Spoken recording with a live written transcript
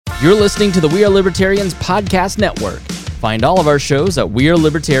You're listening to the We Are Libertarians Podcast Network. Find all of our shows at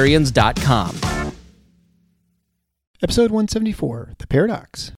wearelibertarians.com. Episode 174, The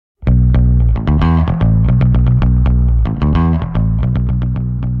Paradox.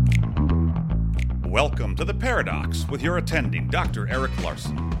 Welcome to The Paradox with your attending, Dr. Eric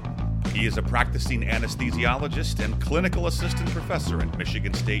Larson. He is a practicing anesthesiologist and clinical assistant professor at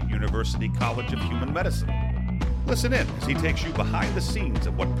Michigan State University College of Human Medicine. Listen in as he takes you behind the scenes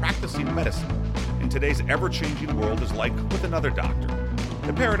of what practicing medicine in today's ever-changing world is like with another doctor.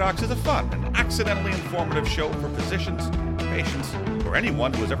 The Paradox is a fun and accidentally informative show for physicians, patients, or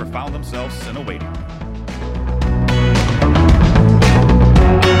anyone who has ever found themselves in a waiting room.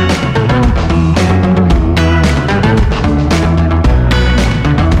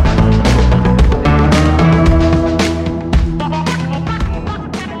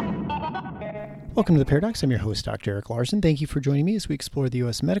 Welcome to The Paradox. I'm your host, Dr. Eric Larson. Thank you for joining me as we explore the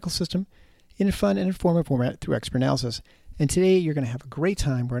U.S. medical system in a fun and informative format through expert analysis. And today you're going to have a great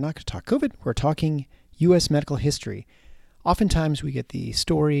time. We're not going to talk COVID. We're talking U.S. medical history. Oftentimes we get the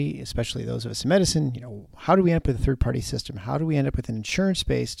story, especially those of us in medicine, how do we end up with a third-party system? How do we end up with an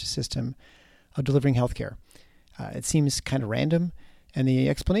insurance-based system of delivering healthcare? It seems kind of random. And the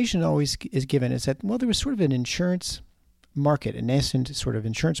explanation always is given is that, there was sort of an insurance market, a nascent sort of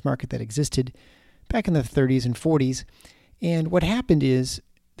insurance market that existed back in the 30s and 40s. And what happened is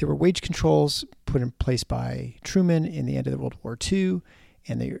there were wage controls put in place by Truman in the end of the World War II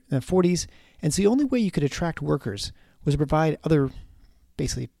and the 40s. And so the only way you could attract workers was to provide other,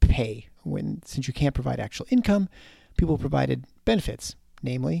 basically pay. Since you can't provide actual income, people provided benefits,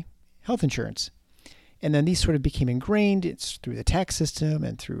 namely health insurance. And then these sort of became ingrained. It's through the tax system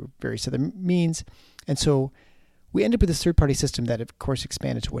and through various other means. And so we end up with this third-party system that, of course,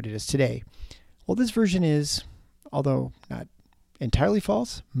 expanded to what it is today. Well, this version is, although not entirely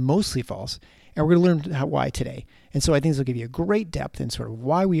false, mostly false, and we're going to learn why today. And so I think this will give you a great depth in sort of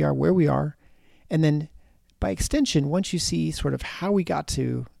why we are where we are. And then by extension, once you see sort of how we got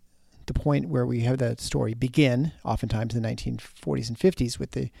to the point where we have that story begin, oftentimes in the 1940s and 50s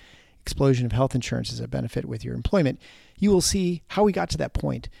with the explosion of health insurance as a benefit with your employment, you will see how we got to that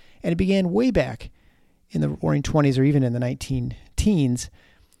point. And it began way back in the roaring 20s or even in the 19-teens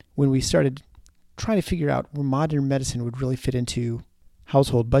when we started trying to figure out where modern medicine would really fit into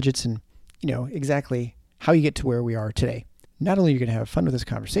household budgets and, exactly how you get to where we are today. Not only are you going to have fun with this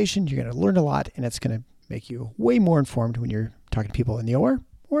conversation, you're going to learn a lot, and it's going to make you way more informed when you're talking to people in the OR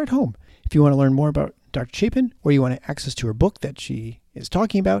or at home. If you want to learn more about Dr. Chapin or you want access to her book that she is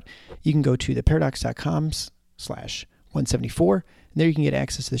talking about, you can go to theparadox.com/174, and there you can get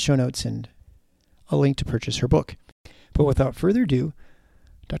access to the show notes and a link to purchase her book. But without further ado,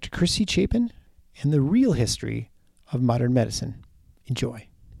 Dr. Christy Chapin and the real history of modern medicine. Enjoy.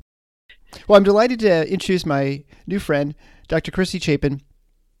 Well, I'm delighted to introduce my new friend, Dr. Christy Chapin.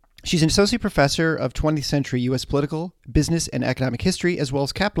 She's an associate professor of 20th century U.S. political, business, and economic history, as well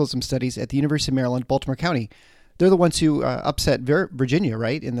as capitalism studies at the University of Maryland, Baltimore County. They're the ones who upset Virginia,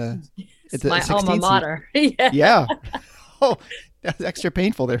 right? It's my alma mater. Yeah. Oh, that's extra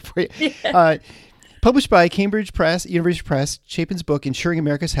painful there for you. Yeah. Published by Cambridge Press, University Press, Chapin's book, Ensuring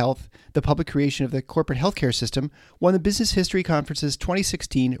America's Health, The Public Creation of the Corporate Healthcare System, won the Business History Conference's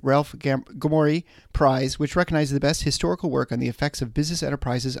 2016 Ralph Gomori Prize, which recognizes the best historical work on the effects of business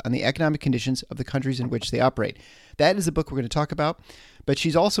enterprises on the economic conditions of the countries in which they operate. That is the book we're going to talk about, but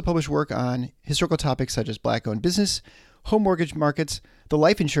she's also published work on historical topics such as black-owned business, home mortgage markets, the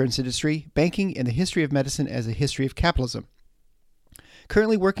life insurance industry, banking, and the history of medicine as a history of capitalism.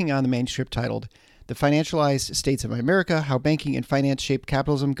 Currently working on the manuscript titled The Financialized States of America, How Banking and Finance Shape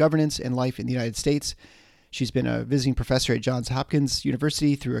Capitalism, Governance, and Life in the United States. She's been a visiting professor at Johns Hopkins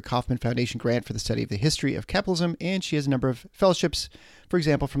University through a Kauffman Foundation grant for the study of the history of capitalism, and she has a number of fellowships, for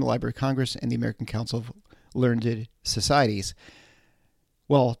example, from the Library of Congress and the American Council of Learned Societies.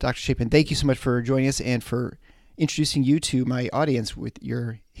 Well, Dr. Chapin, thank you so much for joining us and for introducing you to my audience with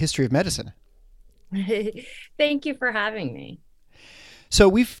your history of medicine. Thank you for having me. So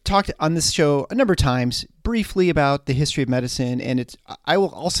we've talked on this show a number of times briefly about the history of medicine, and it's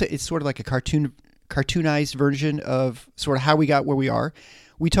sort of like a cartoonized version of sort of how we got where we are.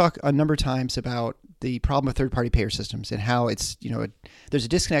 We talk a number of times about the problem of third-party payer systems and how it's, there's a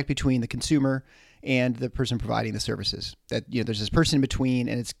disconnect between the consumer and the person providing the services. That, there's this person in between,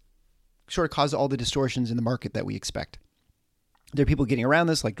 and it's sort of caused all the distortions in the market that we expect. There are people getting around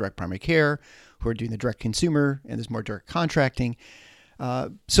this, like direct primary care, who are doing the direct consumer, and there's more direct contracting.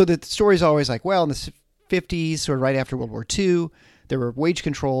 So the story is always like, well, in the 50s, sort of right after World War II, there were wage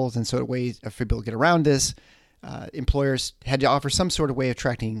controls, and so ways for people to get around this. employers had to offer some sort of way of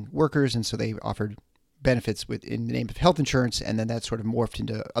attracting workers, and so they offered benefits in the name of health insurance, and then that sort of morphed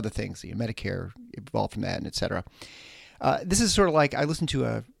into other things. Medicare evolved from that, and et cetera. This is sort of like I listened to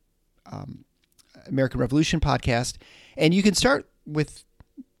a American Revolution podcast, and you can start with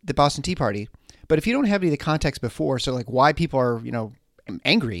the Boston Tea Party, but if you don't have any of the context before, so like why people are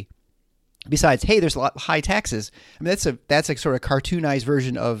angry, besides, hey, there's a lot of high taxes. I mean, that's like sort of cartoonized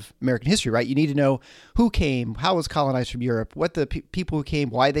version of American history, right? You need to know who came, how it was colonized from Europe, what the people who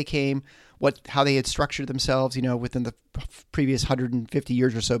came, why they came, how they had structured themselves, within the previous 150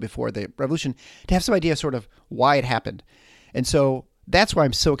 years or so before the revolution, to have some idea of sort of why it happened. And so that's why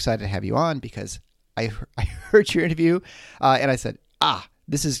I'm so excited to have you on, because I heard your interview and I said,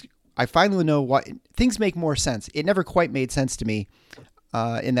 I finally know why things make more sense. It never quite made sense to me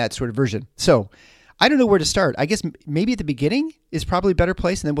in that sort of version. So I don't know where to start. I guess maybe at the beginning is probably a better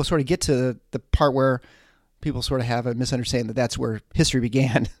place, and then we'll sort of get to the part where people sort of have a misunderstanding that that's where history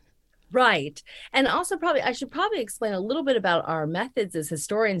began. Right. And also I should probably explain a little bit about our methods as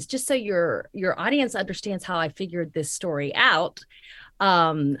historians, just so your audience understands how I figured this story out.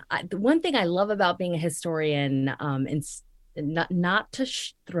 The one thing I love about being a historian, and not to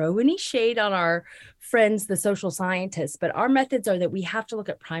throw any shade on our friends, the social scientists, but our methods are that we have to look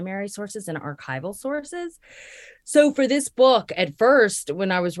at primary sources and archival sources. So for this book, at first,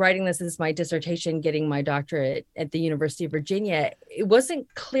 when I was writing this as my dissertation, getting my doctorate at the University of Virginia, it wasn't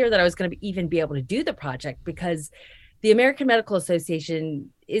clear that I was going to even be able to do the project, because the American Medical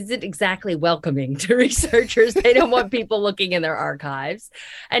Association isn't exactly welcoming to researchers. They don't want people looking in their archives,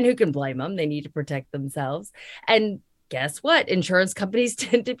 and who can blame them? They need to protect themselves. And guess what? Insurance companies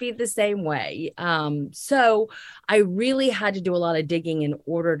tend to be the same way. So I really had to do a lot of digging in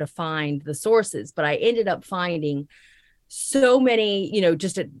order to find the sources, but I ended up finding so many,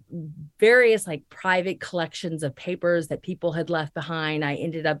 just at various like private collections of papers that people had left behind. I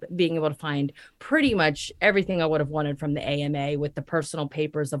ended up being able to find pretty much everything I would have wanted from the AMA, with the personal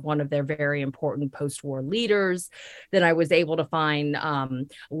papers of one of their very important post-war leaders. Then I was able to find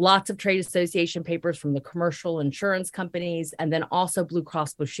lots of trade association papers from the commercial insurance companies, and then also Blue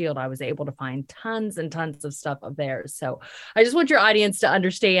Cross Blue Shield. I was able to find tons and tons of stuff of theirs. So I just want your audience to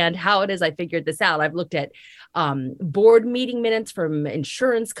understand how it is I figured this out. I've looked at board meeting minutes from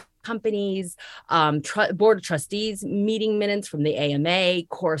insurance companies, board of trustees meeting minutes from the AMA,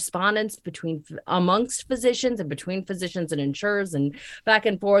 correspondence amongst physicians and between physicians and insurers, and back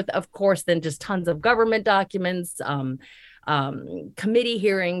and forth. Of course, then just tons of government documents, committee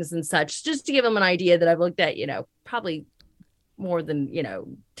hearings and such, just to give them an idea that I've looked at, probably more than,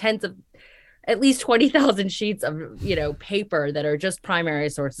 at least 20,000 sheets of, paper that are just primary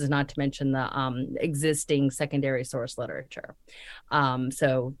sources, not to mention the existing secondary source literature.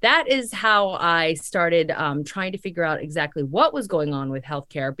 So that is how I started trying to figure out exactly what was going on with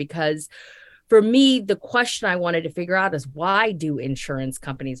healthcare, because for me, the question I wanted to figure out is, why do insurance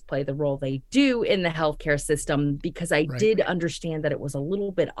companies play the role they do in the healthcare system? Because I did understand that it was a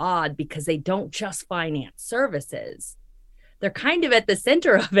little bit odd, because they don't just finance services. They're kind of at the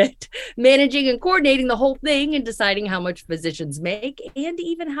center of it, managing and coordinating the whole thing and deciding how much physicians make, and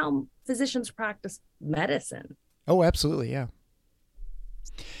even how physicians practice medicine. Oh, absolutely. Yeah.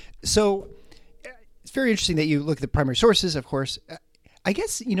 So it's very interesting that you look at the primary sources, of course. I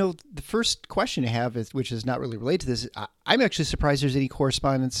guess, the first question I have, which is not really related to this, I'm actually surprised there's any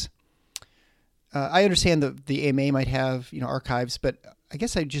correspondence. I understand that the AMA might have, archives, but I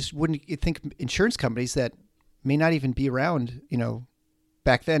guess I just wouldn't think insurance companies that may not even be around,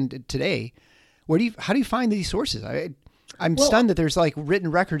 back then today. How do you find these sources? I'm stunned that there's like written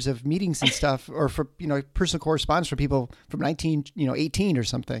records of meetings and stuff, or for, personal correspondence from people from 1918 or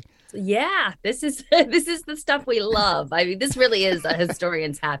something. Yeah, this is the stuff we love. I mean, this really is a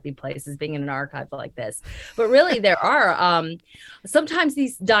historian's happy place, is being in an archive like this. But really, there are sometimes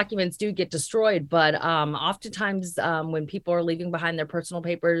these documents do get destroyed, but oftentimes when people are leaving behind their personal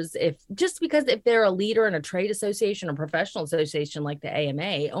papers, if they're a leader in a trade association or professional association like the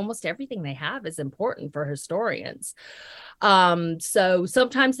AMA, almost everything they have is important for historians. So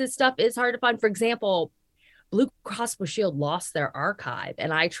sometimes this stuff is hard to find. For example, Blue Cross Blue Shield lost their archive,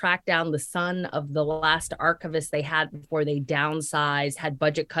 and I tracked down the son of the last archivist they had before they downsized, had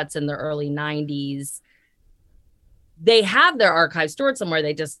budget cuts in the early 90s. They have their archive stored somewhere.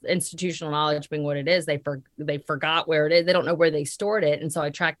 They just, institutional knowledge being what it is, they forgot where it is. They don't know where they stored it. And so I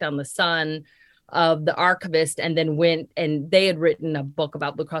tracked down the son of the archivist, and then went, and they had written a book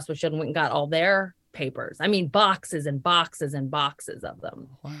about Blue Cross Blue Shield, and went and got all their papers. I mean, boxes and boxes and boxes of them.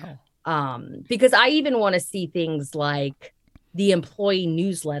 Wow. Because I even want to see things like the employee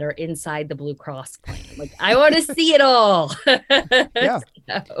newsletter inside the Blue Cross plan. Like, I want to see it all. Yeah.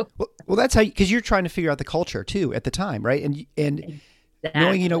 So, Well, that's how, because you're trying to figure out the culture too at the time, right? And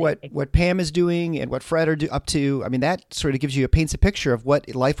knowing, what Pam is doing and what Fred are up to, I mean, that sort of paints a picture of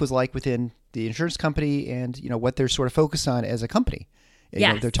what life was like within the insurance company and, what they're sort of focused on as a company.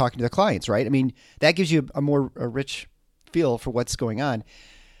 Yes. They're talking to their clients, right? I mean, that gives you a rich feel for what's going on.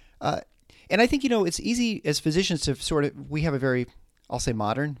 And I think, it's easy as physicians to we have a very, I'll say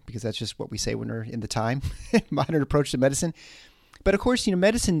modern, because that's just what we say when we're in the time, modern approach to medicine. But of course,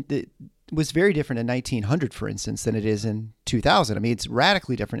 medicine was very different in 1900, for instance, than it is in 2000. I mean, it's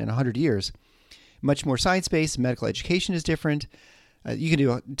radically different in 100 years. Much more science-based. Medical education is different. You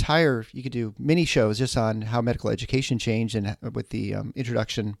could do mini shows just on how medical education changed and with the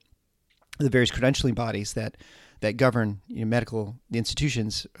introduction of the various credentialing bodies that govern medical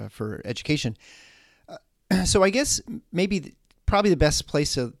institutions for education. So I guess probably the best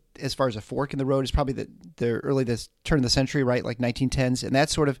place as far as a fork in the road is probably the turn of the century, right? Like 1910s. And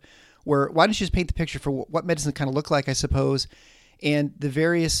that's sort of why don't you just paint the picture for what medicine kind of looked like, I suppose, and the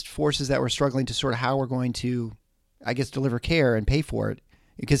various forces that were struggling to sort of how we're going to, I guess, deliver care and pay for it.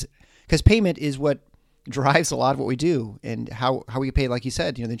 Because payment is what drives a lot of what we do, and how we get paid. Like you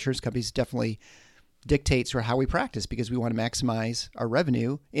said, the insurance companies definitely dictate sort of how we practice because we want to maximize our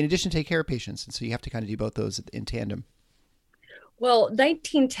revenue in addition to take care of patients. And so you have to kind of do both those in tandem. Well,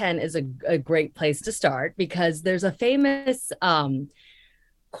 1910 is a great place to start because there's a famous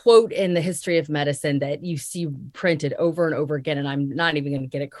quote in the history of medicine that you see printed over and over again, and I'm not even going to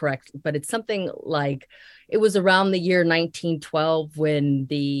get it correct, but it's something like, it was around the year 1912 when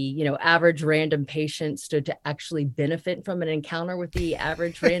the average random patient stood to actually benefit from an encounter with the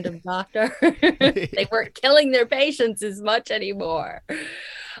average random doctor. They weren't killing their patients as much anymore.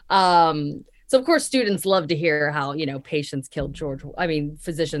 So of course, students love to hear how, physicians killed George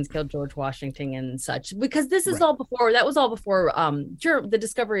Washington and such, because this is all before, that was all before the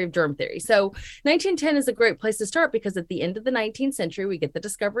discovery of germ theory. So 1910 is a great place to start because at the end of the 19th century, we get the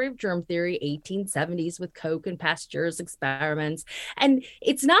discovery of germ theory, 1870s with Koch and Pasteur's experiments. And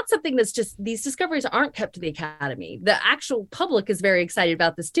it's not something that's just, these discoveries aren't kept to the academy. The actual public is very excited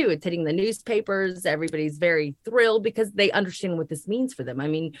about this too. It's hitting the newspapers. Everybody's very thrilled because they understand what this means for them. I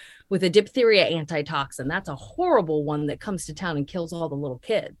mean, with a diphtheria antitoxin, that's a horrible one that comes to town and kills all the little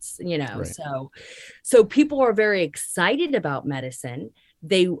kids, Right. So people are very excited about medicine.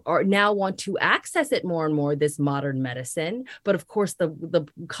 They are now want to access it more and more, this modern medicine. But of course, the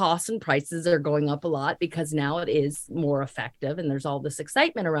costs and prices are going up a lot because now it is more effective and there's all this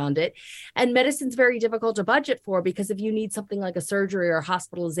excitement around it. And medicine's very difficult to budget for because if you need something like a surgery or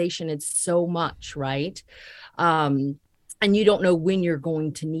hospitalization, it's so much, right? And you don't know when you're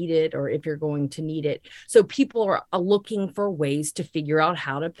going to need it or if you're going to need it. So people are looking for ways to figure out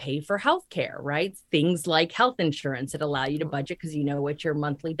how to pay for healthcare, right? Things like health insurance that allow you to budget because you know what your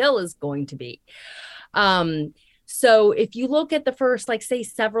monthly bill is going to be. So if you look at the first, like say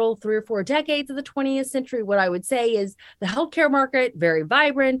 3 or 4 decades of the 20th century, what I would say is the healthcare market, very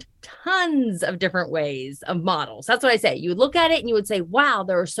vibrant, tons of different ways of models. That's what I say. You would look at it and you would say, wow,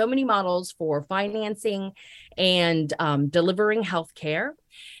 there are so many models for financing and delivering healthcare.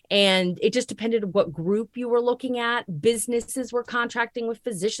 And it just depended on what group you were looking at. Businesses were contracting with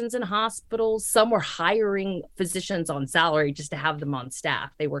physicians and hospitals. Some were hiring physicians on salary just to have them on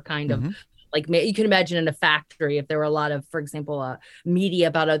staff. They were kind of like, you can imagine in a factory, if there were a lot of, for example, media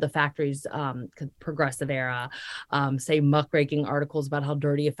about other factories, progressive era, say muckraking articles about how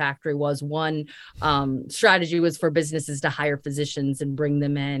dirty a factory was. One strategy was for businesses to hire physicians and bring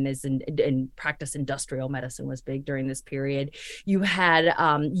them in and practice industrial medicine was big during this period. You had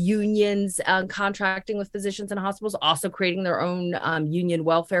unions contracting with physicians and hospitals, also creating their own union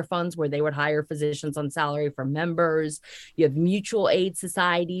welfare funds where they would hire physicians on salary for members. You have mutual aid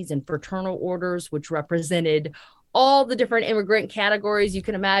societies and fraternal orders, which represented all the different immigrant categories you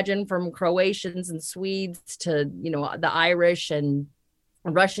can imagine, from Croatians and Swedes to, the Irish and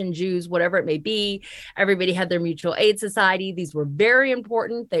Russian Jews, whatever it may be. Everybody had their mutual aid society. These were very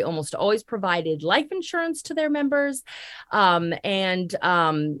important. They almost always provided life insurance to their members. And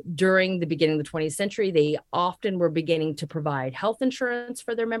during the beginning of the 20th century, they often were beginning to provide health insurance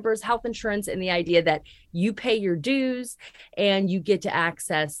for their members, health insurance in the idea that you pay your dues and you get to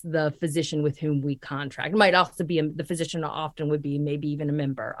access the physician with whom we contract. It might also be the physician often would be maybe even a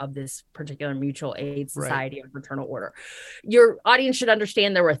member of this particular mutual aid society or fraternal order. Your audience should understand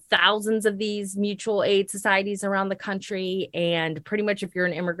there were thousands of these mutual aid societies around the country. And pretty much if you're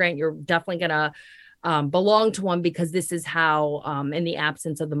an immigrant, you're definitely going to belong to one, because this is how, in the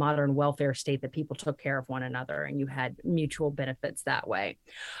absence of the modern welfare state, that people took care of one another and you had mutual benefits that way.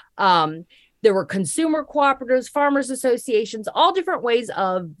 There were consumer cooperatives, farmers associations, all different ways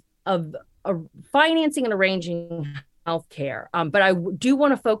of financing and arranging healthcare. But I do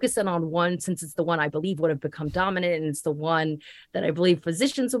want to focus in on one, since it's the one I believe would have become dominant, and it's the one that I believe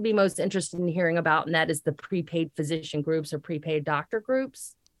physicians will be most interested in hearing about, and that is the prepaid physician groups or prepaid doctor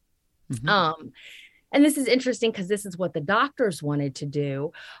groups. Mm-hmm. And this is interesting because this is what the doctors wanted to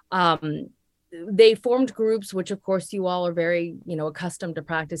do. They formed groups, which of course you all are very, accustomed to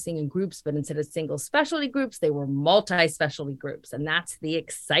practicing in groups, but instead of single specialty groups, they were multi-specialty groups. And that's the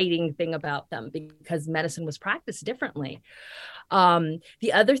exciting thing about them, because medicine was practiced differently.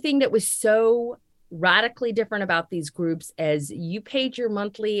 The other thing that was so radically different about these groups is you paid your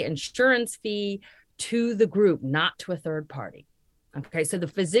monthly insurance fee to the group, not to a third party. Okay, so the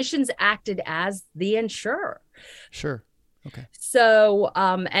physicians acted as the insurer. Sure. Okay. So,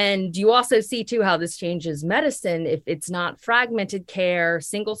 and you also see too how this changes medicine if it's not fragmented care,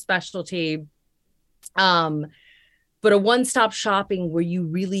 single specialty, but a one-stop shopping where you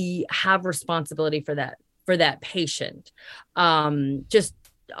really have responsibility for that patient. I'm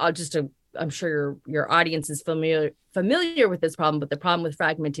sure your audience is familiar with this problem, but the problem with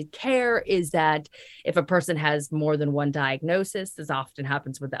fragmented care is that if a person has more than one diagnosis, this often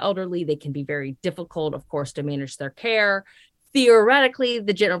happens with the elderly, they can be very difficult, of course, to manage their care. Theoretically,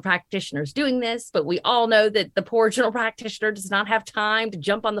 the general practitioner is doing this, but we all know that the poor general practitioner does not have time to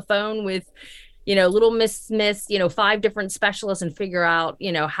jump on the phone with, little Miss, 5 different specialists and figure out,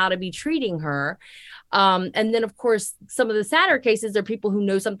 how to be treating her. And then, of course, some of the sadder cases are people who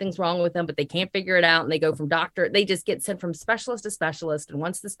know something's wrong with them, but they can't figure it out. And they go from they just get sent from specialist to specialist. And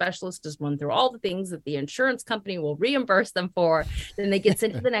once the specialist has run through all the things that the insurance company will reimburse them for, then they get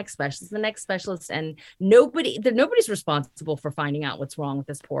sent to the next specialist, and nobody's responsible for finding out what's wrong with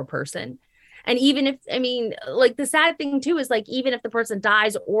this poor person. And even if, the sad thing too is even if the person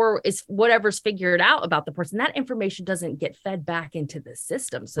dies or is whatever's figured out about the person, that information doesn't get fed back into the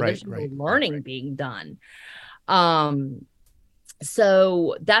system. So there's no learning being done.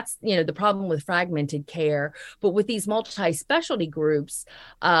 So that's, the problem with fragmented care. But with these multi-specialty groups,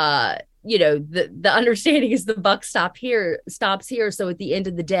 the understanding is the buck stops here. So at the end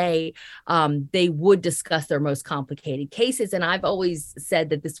of the day, they would discuss their most complicated cases. And I've always said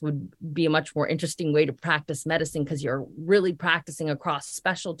that this would be a much more interesting way to practice medicine, because you're really practicing across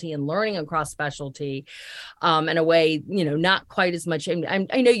specialty and learning across specialty in a way, not quite as much. I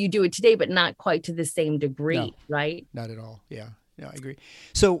know you do it today, but not quite to the same degree, right? Not at all. Yeah. No, I agree.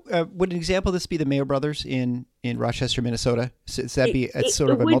 So would an example of this be the Mayo brothers in Rochester, Minnesota? So that'd be sort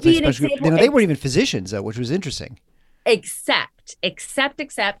of a multi-specialty group. They weren't even physicians, though, which was interesting. Except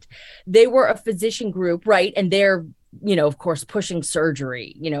they were a physician group, right? And they're, of course, pushing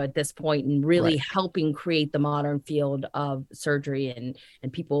surgery, at this point, and really helping create the modern field of surgery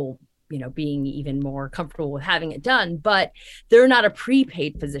and people, being even more comfortable with having it done. But they're not a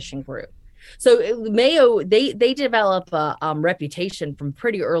prepaid physician group. So Mayo, they develop a reputation from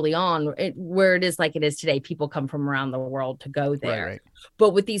pretty early on, where it is like it is today. People come from around the world to go there. Right.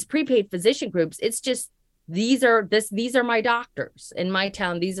 But with these prepaid physician groups, it's just these are my doctors in my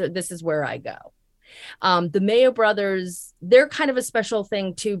town. This is where I go. The Mayo brothers, they're kind of a special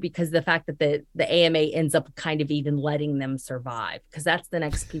thing too, because the fact that the AMA ends up kind of even letting them survive, because that's the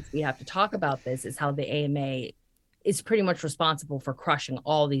next piece we have to talk about. This is how the AMA is pretty much responsible for crushing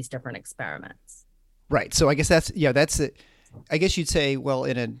all these different experiments. Right. So I guess that's it. I guess you'd say, well,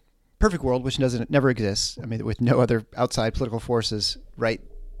 in a perfect world, which never exists, with no other outside political forces, right?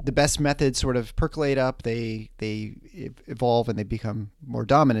 The best methods sort of percolate up, they evolve, and they become more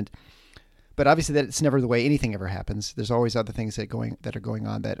dominant. But obviously that's never the way anything ever happens. There's always other things that are going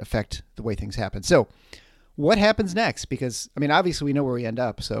on that affect the way things happen. So what happens next? Because obviously we know where we end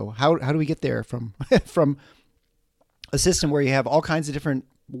up. So how do we get there from a system where you have all kinds of different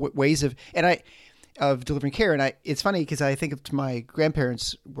ways of delivering care? And it's funny because I think of my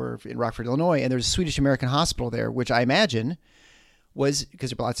grandparents were in Rockford, Illinois, and there's a Swedish American hospital there, which I imagine was, because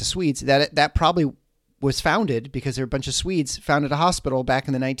there were lots of Swedes, that probably was founded because there were a bunch of Swedes founded a hospital back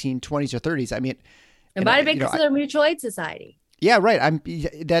in the 1920s or 30s. And might have been because of their mutual aid society. Yeah, right.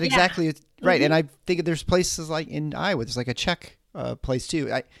 Exactly right. Mm-hmm. And I think there's places like in Iowa, there's like a Czech place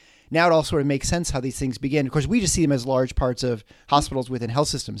too. Now it all sort of makes sense how these things begin. Of course, we just see them as large parts of hospitals within health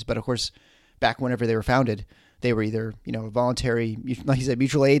systems. But of course, back whenever they were founded, they were either, voluntary, like you said,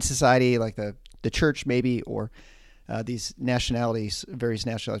 mutual aid society, like the church maybe, or these various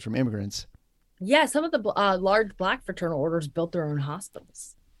nationalities from immigrants. Yeah, some of the large Black fraternal orders built their own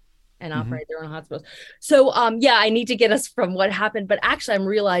hospitals. and operate their own hospitals. So, yeah, I need to get us from what happened, but actually I'm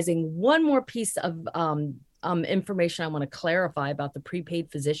realizing one more piece of information I want to clarify about the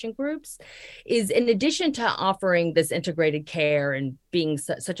prepaid physician groups is, in addition to offering this integrated care and being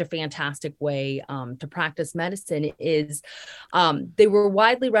such a fantastic way to practice medicine, is they were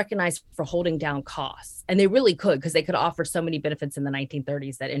widely recognized for holding down costs. And they really could, because they could offer so many benefits in the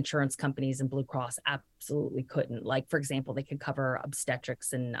 1930s that insurance companies and Blue Cross absolutely couldn't. Like, for example, they could cover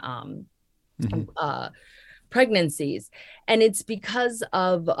obstetrics and pregnancies. And it's because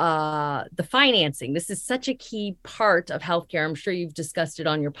of the financing. This is such a key part of healthcare. I'm sure you've discussed it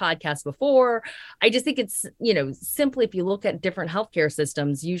on your podcast before. I just think it's, simply if you look at different healthcare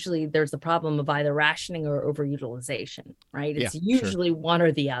systems, usually there's a problem of either rationing or overutilization, right? It's usually one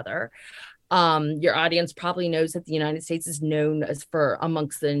or the other. Your audience probably knows that the United States is known as for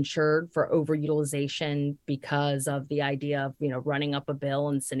amongst the insured for overutilization because of the idea of, running up a bill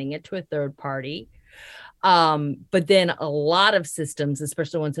and sending it to a third party. But then a lot of systems,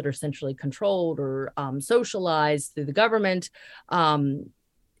 especially ones that are centrally controlled or socialized through the government,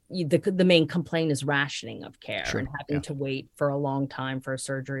 the main complaint is rationing of care and having to wait for a long time for a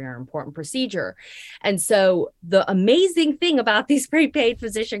surgery or important procedure. And so the amazing thing about these prepaid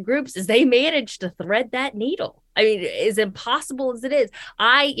physician groups is they manage to thread that needle. I mean, as impossible as it is,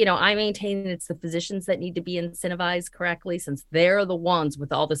 I maintain it's the physicians that need to be incentivized correctly, since they're the ones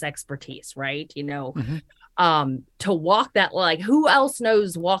with all this expertise, right? To walk that, like, who else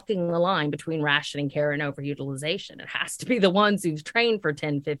knows walking the line between rationing care and overutilization? It has to be the ones who've trained for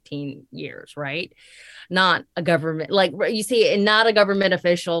 10, 15 years, right? Not a government, like you see, and not a government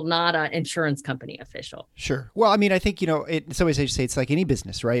official, not an insurance company official. Sure. Well, I mean, I think, in some ways I say it's like any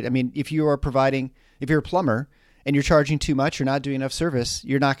business, right? I mean, if you're a plumber and you're charging too much or not doing enough service,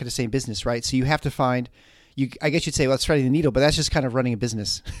 you're not going to stay in business, right? So you have to find, I guess you'd say, well, it's threading the needle, but that's just kind of running a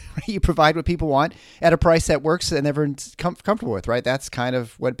business, right? You provide what people want at a price that works and everyone's comfortable with, right? That's kind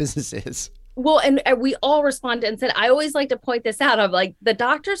of what business is. Well, and we all respond to incentives. I always like to point this out. I'm like, the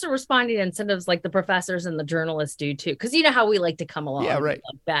doctors are responding to incentives like the professors and the journalists do too. Because you know how we like to come along with like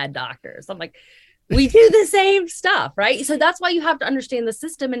bad doctors. I'm like, we do the same stuff, right? So that's why you have to understand the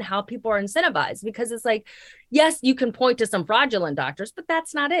system and how people are incentivized, because it's like, yes, you can point to some fraudulent doctors, but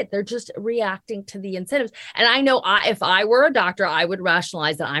that's not it. They're just reacting to the incentives. And I know if I were a doctor, I would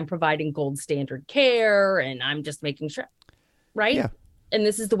rationalize that I'm providing gold standard care and I'm just making sure, right? Yeah. And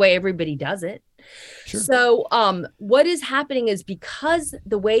this is the way everybody does it. Sure. So what is happening is, because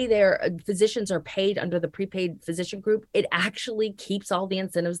the way their physicians are paid under the prepaid physician group, it actually keeps all the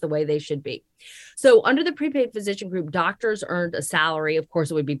incentives the way they should be. So under the prepaid physician group, doctors earned a salary. Of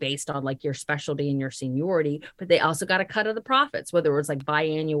course, it would be based on like your specialty and your seniority, but they also got a cut of the profits, whether it was like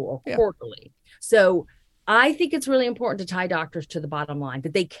biannual or quarterly. So I think it's really important to tie doctors to the bottom line,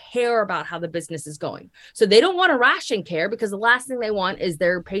 that they care about how the business is going. So they don't want to ration care, because the last thing they want is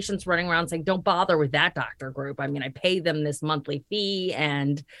their patients running around saying, don't bother with that doctor group. I mean, I pay them this monthly fee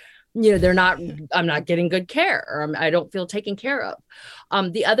and, I'm not getting good care, or I don't feel taken care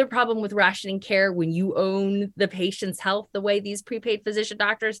of. The other problem with rationing care, when you own the patient's health the way these prepaid physician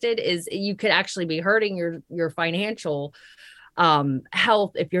doctors did, is you could actually be hurting your financial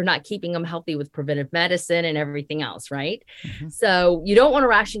health if you're not keeping them healthy with preventive medicine and everything else, right? So you don't want to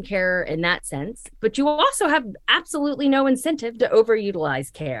ration care in that sense, but you also have absolutely no incentive to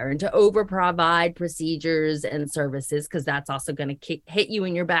overutilize care and to over provide procedures and services, because that's also going to hit you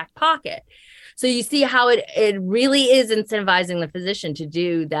in your back pocket. So you see how it really is incentivizing the physician to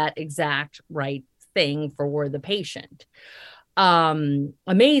do that exact right thing for the patient.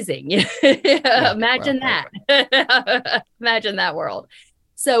 Amazing. Imagine that. Imagine that world.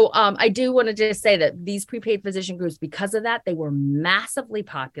 So I do want to just say that these prepaid physician groups, because of that, they were massively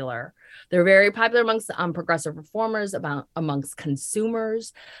popular. They're very popular amongst progressive reformers, amongst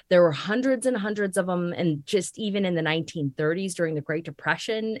consumers. There were hundreds and hundreds of them, and just even in the 1930s during the Great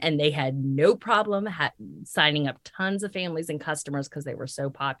Depression, and they had no problem signing up tons of families and customers because they were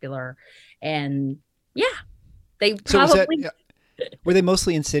so popular. And yeah, they probably... Were they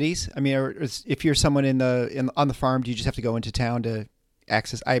mostly in cities? I mean, if you're someone on the farm, do you just have to go into town to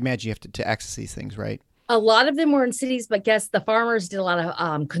access? I imagine you have to access these things, right? A lot of them were in cities, but guess the farmers did a lot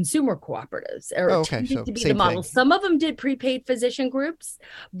of consumer cooperatives. So to be the model. Some of them did prepaid physician groups,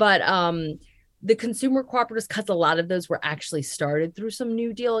 but the consumer cooperatives, because a lot of those were actually started through some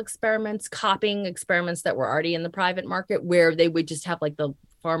New Deal experiments, copying experiments that were already in the private market, where they would just have like the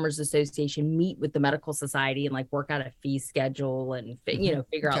Farmers Association meet with the medical society and like work out a fee schedule and figure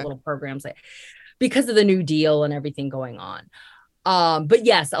out little programs because of the New Deal and everything going on. But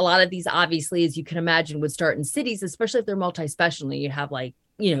yes, a lot of these, obviously, as you can imagine, would start in cities, especially if they're multi-specialty. You have like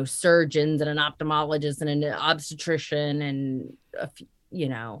surgeons and an ophthalmologist and an obstetrician and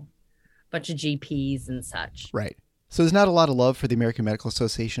bunch of GPs and such. Right. So there's not a lot of love for the American Medical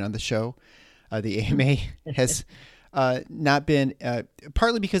Association on the show. The AMA has not been,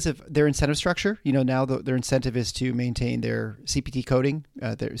 partly because of their incentive structure. Now their incentive is to maintain their CPT coding.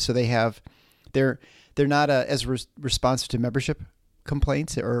 So they're not as responsive to membership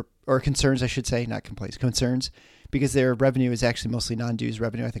complaints or concerns, I should say, not complaints, concerns, because their revenue is actually mostly non-dues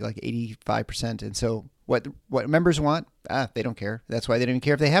revenue. I think like 85%. And so what members want, they don't care. That's why they don't even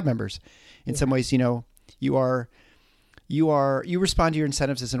care if they have members. In some ways, you respond to your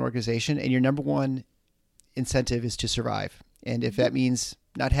incentives as an organization, and your number one incentive is to survive. And if that means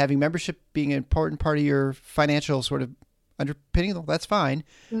not having membership being an important part of your financial sort of underpinning, well, that's fine.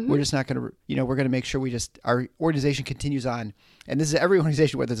 We're just not going to, we're going to make sure our organization continues on. And this is every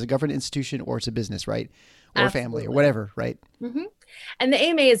organization, whether it's a government institution or it's a business, right? Or Absolutely. Family or whatever, right? And the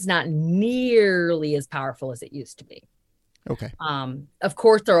AMA is not nearly as powerful as it used to be. Okay. Of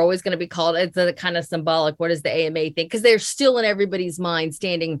course, they're always going to be called, it's a kind of symbolic. What does the AMA think? Because they're still in everybody's mind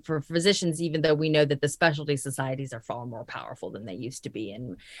standing for physicians, even though we know that the specialty societies are far more powerful than they used to be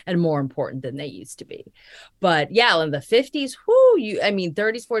and more important than they used to be. But yeah, in the 50s,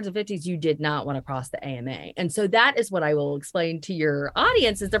 30s, 40s, and 50s, you did not want to cross the AMA. And so that is what I will explain to your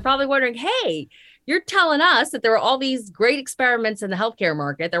audience is they're probably wondering, hey, you're telling us that there were all these great experiments in the healthcare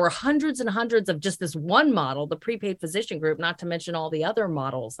market. There were hundreds and hundreds of just this one model, the prepaid physician group, not to mention all the other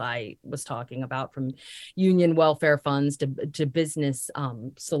models I was talking about, from union welfare funds to business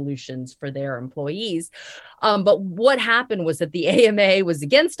solutions for their employees. But what happened was that the AMA was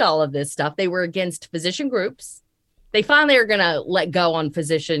against all of this stuff. They were against physician groups. They finally are going to let go on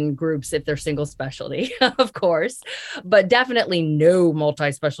physician groups if they're single specialty, of course, but definitely no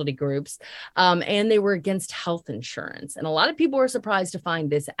multi-specialty groups. And they were against health insurance. And a lot of people were surprised to find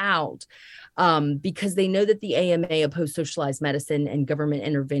this out because they know that the AMA opposed socialized medicine and government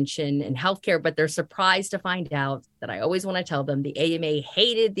intervention in healthcare, but they're surprised to find out that I always want to tell them the AMA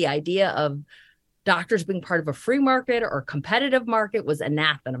hated the idea of doctors being part of a free market or competitive market was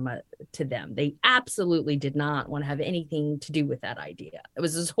anathema to them. They absolutely did not want to have anything to do with that idea. It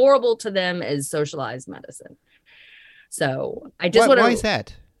was as horrible to them as socialized medicine. So I just want to... Why is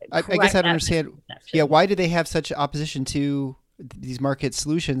that? I guess I don't understand. Yeah, why do they have such opposition to these market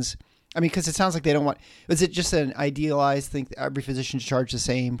solutions? I mean, because it sounds like they don't want... Is it just an idealized thing that every physician should charge the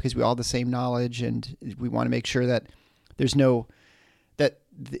same because we all have the same knowledge and we want to make sure that there's no...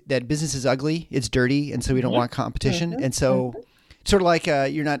 that business is ugly, it's dirty, and so we don't want competition. And so sort of like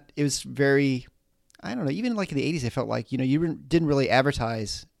it was very, I don't know, even like in the 80s, I felt like, you didn't really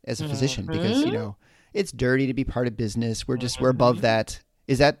advertise as a physician because, it's dirty to be part of business. We're above that.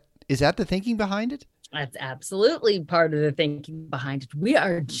 Is that the thinking behind it? That's absolutely part of the thinking behind it. We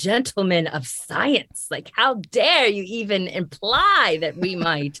are gentlemen of science. Like, how dare you even imply that we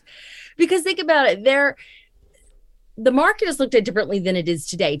might? Because think about it, the market is looked at differently than it is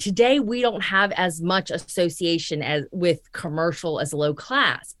today. Today, we don't have as much association with commercial as low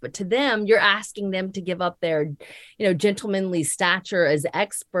class, but to them, you're asking them to give up their, gentlemanly stature as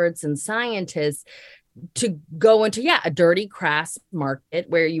experts and scientists to go into, a dirty, crass market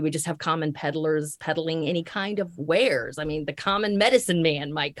where you would just have common peddlers peddling any kind of wares. I mean, the common medicine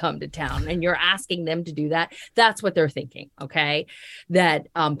man might come to town and you're asking them to do that. That's what they're thinking, okay? That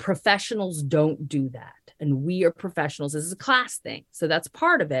professionals don't do that. And we are professionals. This is a class thing. So that's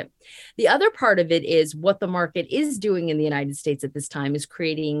part of it. The other part of it is what the market is doing in the United States at this time is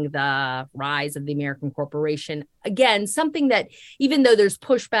creating the rise of the American corporation. Again, something that even though there's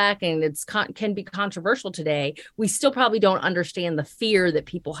pushback and it's can be controversial today, we still probably don't understand the fear that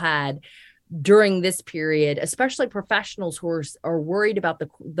people had during this period, especially professionals who are worried about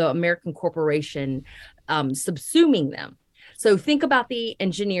the American corporation subsuming them. So think about the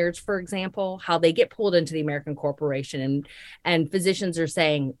engineers, for example, how they get pulled into the American corporation and physicians are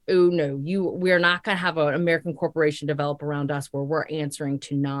saying, oh, no, we're not going to have an American corporation develop around us where we're answering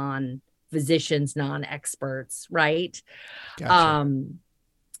to non-physicians, non-experts, right? Gotcha.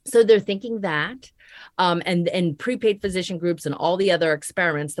 So they're thinking that. And prepaid physician groups and all the other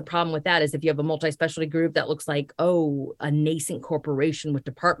experiments, the problem with that is if you have a multi-specialty group that looks like, a nascent corporation with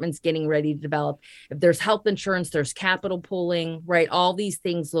departments getting ready to develop, if there's health insurance, there's capital pooling, right? All these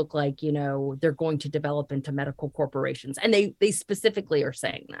things look like, they're going to develop into medical corporations. And they specifically are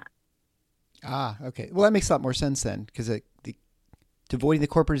saying that. Okay. Well, that makes a lot more sense then, because avoiding the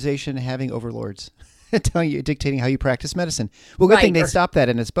corporatization and having overlords dictating how you practice medicine. Well, good thing they stopped that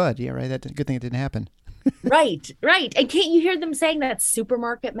in its bud. Yeah, right. That's a good thing it didn't happen. Right. And can't you hear them saying that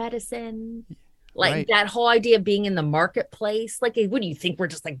supermarket medicine? Like Right. that whole idea of being in the marketplace. Like, what do you think? We're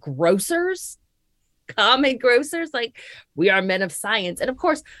just like grocers? Common grocers, like we are men of science. And of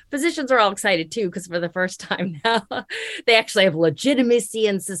course physicians are all excited too, because for the first time now they actually have legitimacy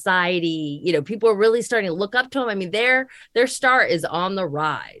in society. People are really starting to look up to them. I mean, their star is on the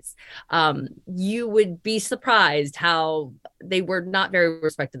rise. You would be surprised how they were not very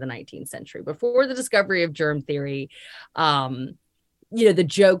respected in the 19th century before the discovery of germ theory. The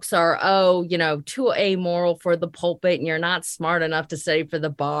jokes are, too amoral for the pulpit and you're not smart enough to study for the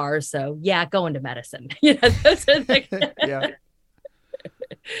bar. So yeah, go into medicine. Those are the Yeah.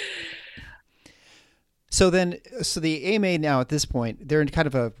 So the AMA now at this point, they're in kind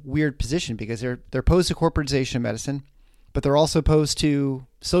of a weird position because they're opposed to corporatization of medicine, but they're also opposed to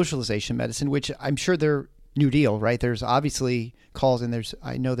socialization medicine, which I'm sure they're New Deal, right? There's obviously calls, and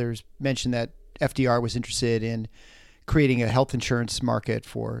I know there's mention that FDR was interested in creating a health insurance market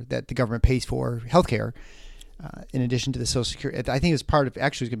that the government pays for healthcare, in addition to the Social Security. I think it was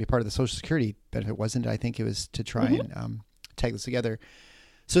going to be part of the Social Security benefit, wasn't it? I think it was to try and tag this together.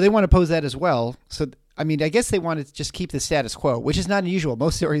 So they want to oppose that as well. So, I mean, I guess they want to just keep the status quo, which is not unusual.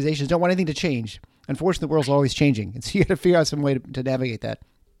 Most organizations don't want anything to change. Unfortunately, the world's always changing. And so you got to figure out some way to navigate that.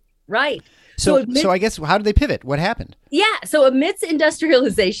 Right. So I guess, how did they pivot? What happened? Yeah. So amidst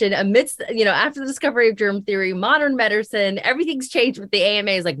industrialization, after the discovery of germ theory, modern medicine, everything's changed with the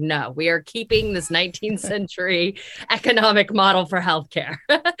AMA is like, no, we are keeping this 19th century economic model for healthcare.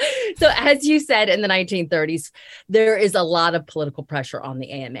 So as you said, in the 1930s, there is a lot of political pressure on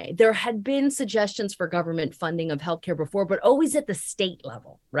the AMA. There had been suggestions for government funding of healthcare before, but always at the state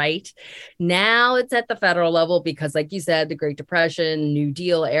level, right? Now it's at the federal level because, like you said, the Great Depression, New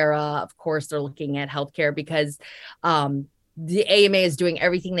Deal era, of course, they're looking at healthcare because the AMA is doing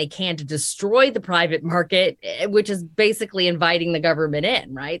everything they can to destroy the private market, which is basically inviting the government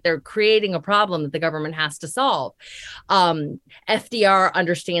in, right? They're creating a problem that the government has to solve. FDR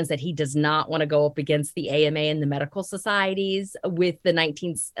understands that he does not want to go up against the AMA and the medical societies with the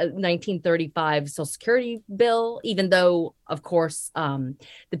 1935 Social Security bill, even though, of course,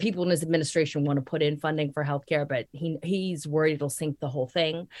 the people in his administration want to put in funding for healthcare, but he's worried it'll sink the whole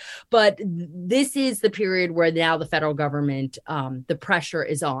thing. But this is the period where now the federal government, the pressure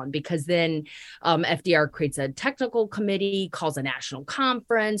is on, because then FDR creates a technical committee, calls a national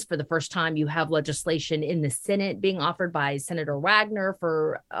conference. For the first time, you have legislation in the Senate being offered by Senator Wagner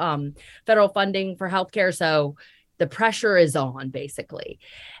for federal funding for healthcare. So the pressure is on, basically.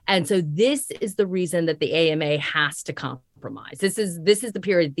 And so this is the reason that the AMA has to compromise. This is the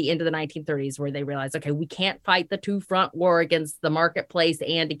period at the end of the 1930s where they realize, okay, we can't fight the two-front war against the marketplace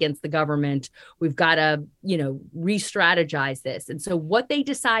and against the government. We've got to, re-strategize this. And so what they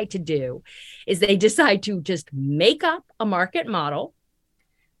decide to do is they decide to just make up a market model,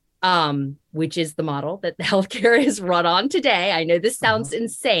 which is the model that the healthcare is run on today. I know this sounds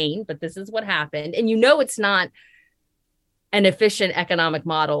insane, but this is what happened. And it's not an efficient economic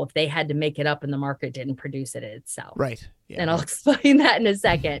model if they had to make it up and the market didn't produce it itself. Right. Yeah. And I'll explain that in a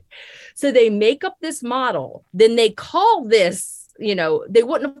second. So they make up this model, then they call this, they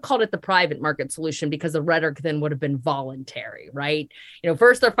wouldn't have called it the private market solution because the rhetoric then would have been voluntary, right?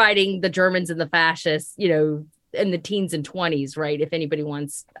 First they're fighting the Germans and the fascists, in the teens and 20s, right? If anybody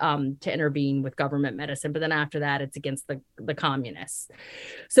wants to intervene with government medicine, but then after that, it's against the communists.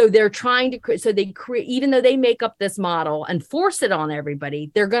 So they're trying to, they create, even though they make up this model and force it on everybody,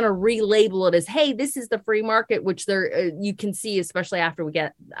 they're going to relabel it as, hey, this is the free market, which you can see, especially after we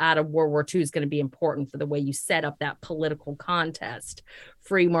get out of World War II, is going to be important for the way you set up that political contest,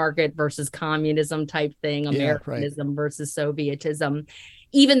 free market versus communism type thing, Americanism versus Sovietism,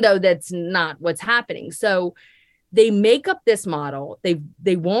 even though that's not what's happening. So they make up this model.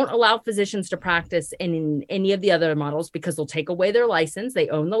 They won't allow physicians to practice in any of the other models because they'll take away their license. They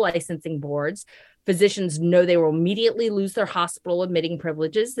own the licensing boards. Physicians know they will immediately lose their hospital admitting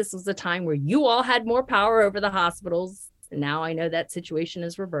privileges. This was a time where you all had more power over the hospitals. Now I know that situation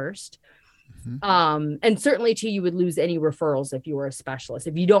is reversed. And certainly too, you would lose any referrals if you were a specialist.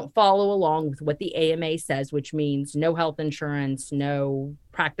 If you don't follow along with what the AMA says, which means no health insurance, no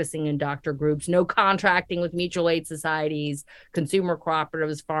practicing in doctor groups, no contracting with mutual aid societies, consumer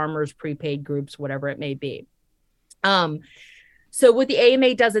cooperatives, farmers, prepaid groups, whatever it may be. So what the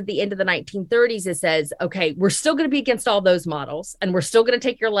AMA does at the end of the 1930s, it says, okay, we're still going to be against all those models, and we're still going to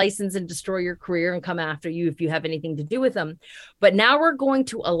take your license and destroy your career and come after you if you have anything to do with them. But now we're going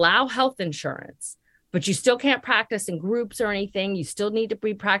to allow health insurance, but you still can't practice in groups or anything. You still need to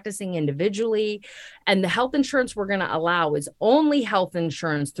be practicing individually. And the health insurance we're going to allow is only health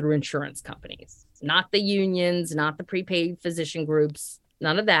insurance through insurance companies, not the unions, not the prepaid physician groups,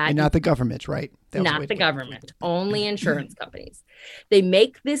 none of that. And not the government, right? Not the government, only insurance companies. They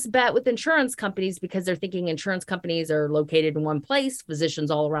make this bet with insurance companies because they're thinking insurance companies are located in one place,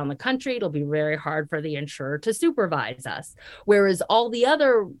 physicians all around the country. It'll be very hard for the insurer to supervise us. Whereas all the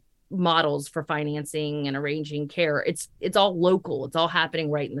other models for financing and arranging care, it's all local. It's all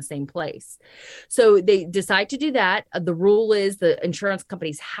happening right in the same place. So they decide to do that. The rule is the insurance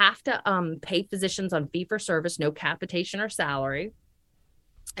companies have to pay physicians on fee for service, no capitation or salary.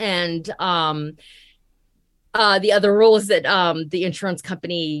 And the other rule is that the insurance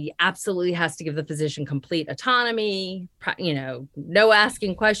company absolutely has to give the physician complete autonomy, no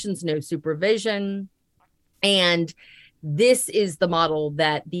asking questions, no supervision. And this is the model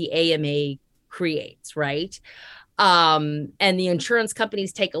that the AMA creates, right? And the insurance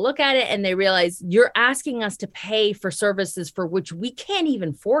companies take a look at it and they realize you're asking us to pay for services for which we can't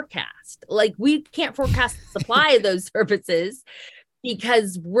even forecast. Like we can't forecast the supply of those services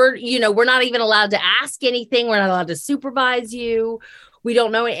because we're not even allowed to ask anything. We're not allowed to supervise you. We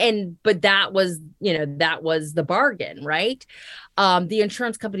don't know. But that was the bargain, right? The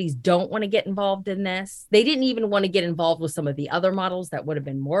insurance companies don't want to get involved in this. They didn't even want to get involved with some of the other models that would have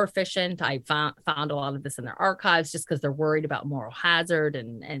been more efficient. I found a lot of this in their archives just because they're worried about moral hazard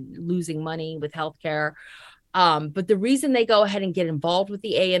and losing money with healthcare. But the reason they go ahead and get involved with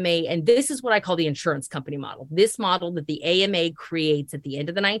the AMA, and this is what I call the insurance company model, this model that the AMA creates at the end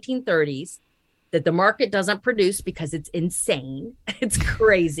of the 1930s, that the market doesn't produce because it's insane, it's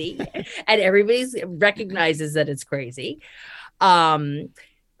crazy, and everybody recognizes that it's crazy.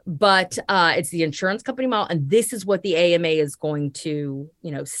 But it's the insurance company model, and this is what the AMA is going to,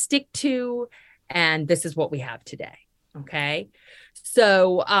 stick to, and this is what we have today. Okay,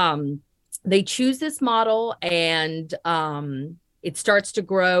 so they choose this model and it starts to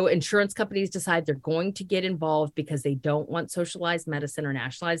grow. Insurance companies decide they're going to get involved because they don't want socialized medicine or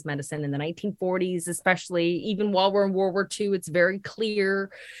nationalized medicine. In the 1940s, especially, even while we're in World War II, it's very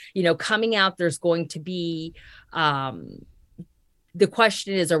clear, coming out, there's going to be, the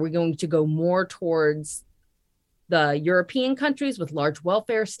question is, are we going to go more towards the European countries with large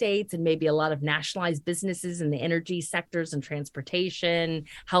welfare states and maybe a lot of nationalized businesses in the energy sectors and transportation,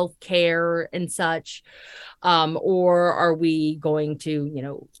 healthcare and such? Or are we going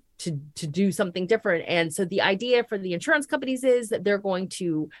to, to do something different? And so the idea for the insurance companies is that they're going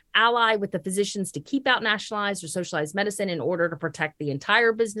to ally with the physicians to keep out nationalized or socialized medicine in order to protect the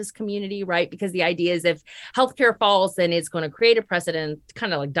entire business community, right? Because the idea is if healthcare falls, then it's going to create a precedent,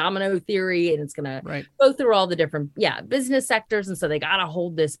 kind of like domino theory, and it's going to go through all the different, business sectors. And so they got to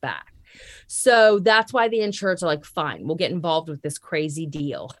hold this back. So that's why the insurers are like, fine, we'll get involved with this crazy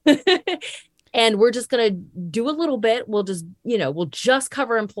deal. And we're just going to do a little bit. We'll just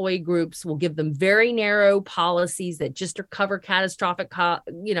cover employee groups. We'll give them very narrow policies that just cover catastrophic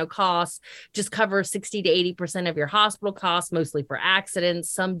costs, just cover 60 to 80% of your hospital costs, mostly for accidents.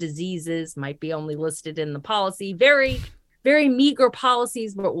 Some diseases might be only listed in the policy. Very, very meager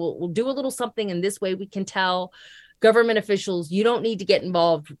policies, but we'll do a little something. In this way, we can tell government officials, you don't need to get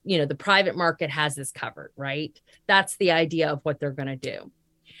involved. The private market has this covered, right? That's the idea of what they're going to do.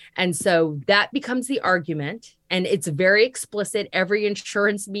 And so that becomes the argument, and it's very explicit. Every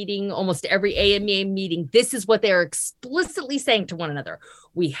insurance meeting, almost every AMA meeting, this is what they're explicitly saying to one another.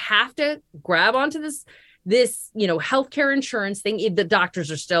 We have to grab onto this healthcare insurance thing. The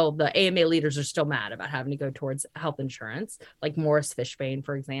the AMA leaders are still mad about having to go towards health insurance, like Morris Fishbane,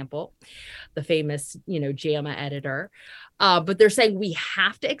 for example, the famous, JAMA editor. But they're saying we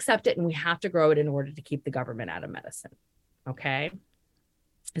have to accept it and we have to grow it in order to keep the government out of medicine. Okay.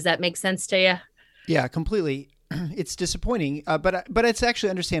 Does that make sense to you? Yeah, completely. It's disappointing, but it's actually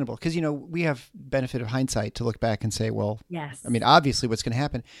understandable because, we have benefit of hindsight to look back and say, well, yes. I mean, obviously what's going to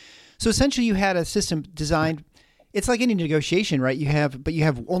happen. So essentially you had a system designed, it's like any negotiation, right? You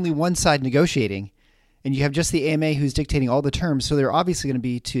have only one side negotiating and you have just the AMA who's dictating all the terms. So they're obviously going to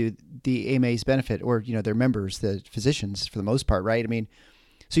be to the AMA's benefit or, their members, the physicians for the most part, right? I mean,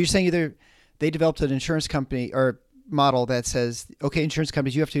 so you're saying either they developed an insurance company or model that says, okay, insurance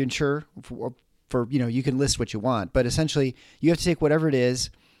companies, you have to insure for you can list what you want, but essentially you have to take whatever it is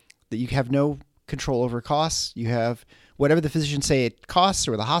that you have no control over costs. You have whatever the physicians say it costs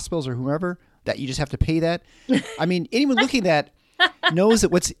or the hospitals or whomever, that you just have to pay that. I mean, anyone looking at that knows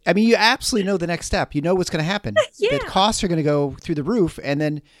that you absolutely know the next step. You know what's going to happen. Yeah. That costs are going to go through the roof, and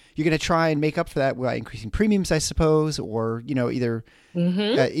then you're going to try and make up for that by increasing premiums, I suppose, or, either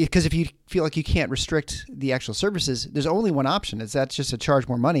because if you feel like you can't restrict the actual services, there's only one option. That's just to charge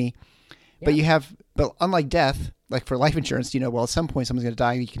more money. Yeah. But unlike death, like for life insurance, at some point someone's going to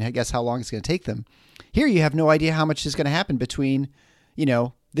die. You can guess how long it's going to take them. Here you have no idea how much is going to happen between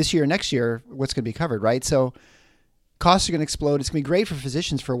this year, next year, what's going to be covered, right? So costs are going to explode. It's going to be great for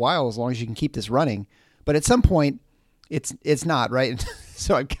physicians for a while as long as you can keep this running. But at some point, it's not, right?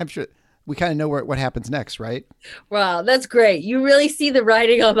 So I'm sure we kind of know what happens next, right? Wow, that's great. You really see the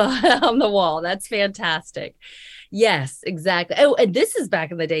writing on the wall. That's fantastic. Yes, exactly. Oh, and this is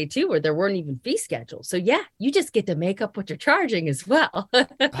back in the day too, where there weren't even fee schedules. So yeah, you just get to make up what you're charging as well. Oh,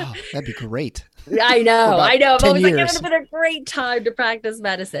 that'd be great. I know. I've always like, it would years. have been a great time to practice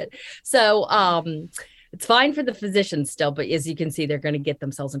medicine. So, it's fine for the physicians still, but as you can see, they're going to get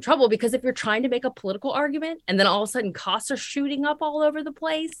themselves in trouble because if you're trying to make a political argument and then all of a sudden costs are shooting up all over the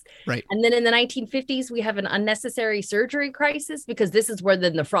place. Right. And then in the 1950s, we have an unnecessary surgery crisis because this is where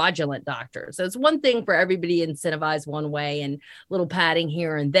then the fraudulent doctors. So it's one thing for everybody incentivized one way and little padding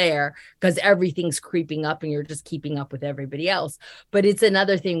here and there because everything's creeping up and you're just keeping up with everybody else. But it's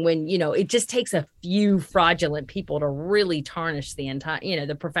another thing when, it just takes a few fraudulent people to really tarnish the entire,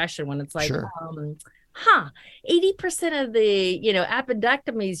 the profession when it's like, Sure. 80% of the,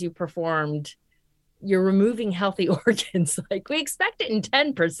 appendectomies you performed, you're removing healthy organs. Like we expect it in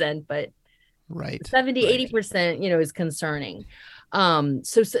 10%, but right. 80%, is concerning.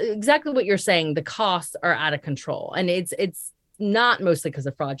 So exactly what you're saying, the costs are out of control and it's not mostly because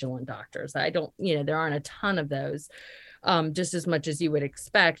of fraudulent doctors. I don't, there aren't a ton of those. Just as much as you would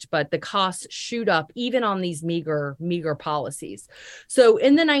expect, but the costs shoot up even on these meager policies. So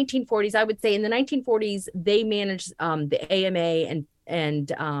in the 1940s, I would say in the 1940s, they managed the AMA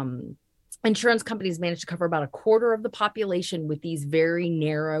and insurance companies managed to cover about a quarter of the population with these very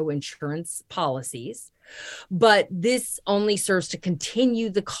narrow insurance policies. But this only serves to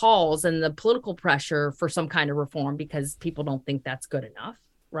continue the calls and the political pressure for some kind of reform because people don't think that's good enough.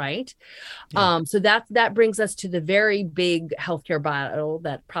 Right. Yeah. So that brings us to the very big healthcare battle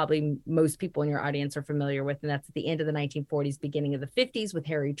that probably most people in your audience are familiar with. And that's at the end of the 1940s, beginning of the 50s with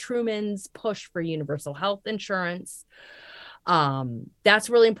Harry Truman's push for universal health insurance. That's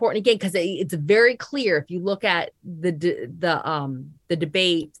really important again, because it's very clear if you look at the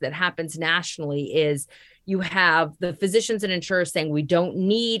debate that happens nationally is you have the physicians and insurers saying we don't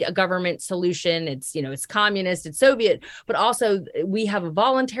need a government solution. It's, it's communist, it's Soviet, but also we have a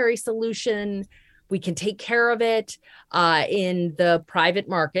voluntary solution. We can take care of it in the private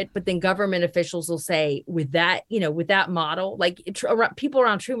market. But then government officials will say with that model, like people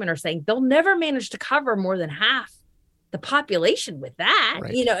around Truman are saying they'll never manage to cover more than half the population with that,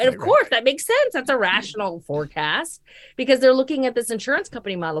 right, and of course that makes sense. That's a rational forecast because they're looking at this insurance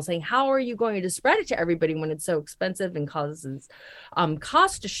company model saying, how are you going to spread it to everybody when it's so expensive and causes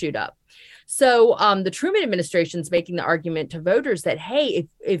costs to shoot up? So the Truman administration is making the argument to voters that, hey,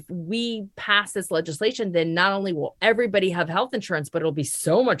 if we pass this legislation, then not only will everybody have health insurance, but it'll be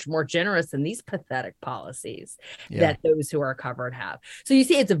so much more generous than these pathetic policies that those who are covered have. So you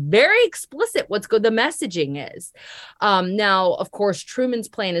see, it's very explicit what's good. The messaging is. Now, of course, Truman's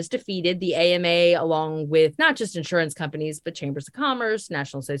plan is defeated. The AMA, along with not just insurance companies, but chambers of commerce,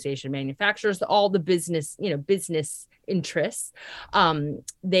 National Association of Manufacturers, all the business interests,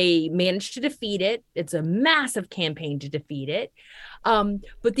 they managed to defeat it. It's a massive campaign to defeat it.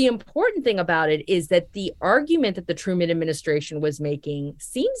 But the important thing about it is that the argument that the Truman administration was making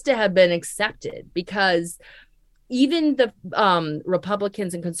seems to have been accepted because even the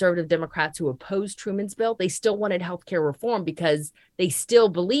Republicans and conservative Democrats who opposed Truman's bill, they still wanted healthcare reform because they still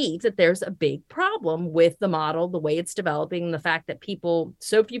believe that there's a big problem with the model, the way it's developing, the fact that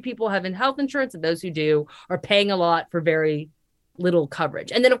so few people have health insurance and those who do are paying a lot for very little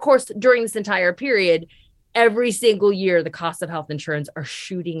coverage. And then, of course, during this entire period, every single year, the cost of health insurance are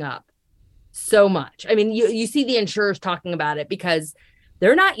shooting up so much. I mean, you see the insurers talking about it because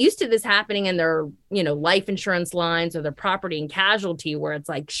they're not used to this happening in their, life insurance lines or their property and casualty where it's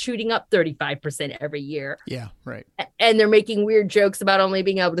like shooting up 35% every year. Yeah, right. And they're making weird jokes about only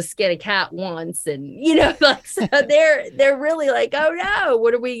being able to skin a cat once. And, so they're really like, oh no,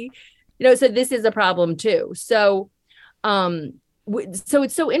 what are we, so this is a problem too. So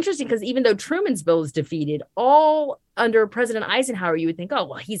it's so interesting because even though Truman's bill is defeated, all under President Eisenhower, you would think, oh,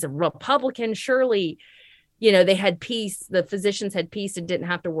 well, he's a Republican, surely. They had peace, the physicians had peace and didn't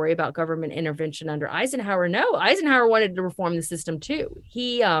have to worry about government intervention under Eisenhower. No, Eisenhower wanted to reform the system too.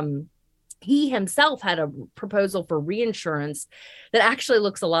 He himself had a proposal for reinsurance that actually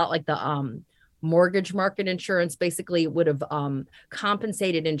looks a lot like the mortgage market insurance. Basically would have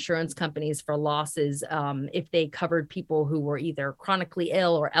compensated insurance companies for losses if they covered people who were either chronically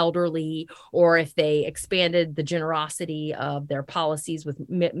ill or elderly, or if they expanded the generosity of their policies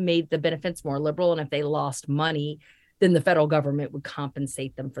made the benefits more liberal. And if they lost money, then the federal government would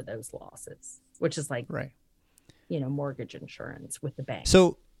compensate them for those losses, which is like, right. mortgage insurance with the bank.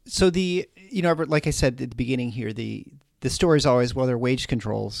 So the, like I said at the beginning here, the story is always, well, there are wage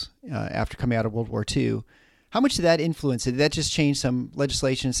controls after coming out of World War II. How much did that influence it? Did that just change some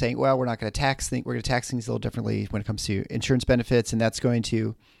legislation saying, well, we're not going to tax things, we're going to tax things a little differently when it comes to insurance benefits, and that's going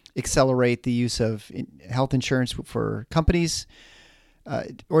to accelerate the use of health insurance for companies?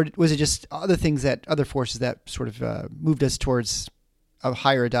 Or was it just other forces that sort of moved us towards a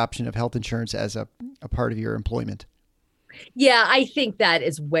higher adoption of health insurance as a part of your employment? Yeah, I think that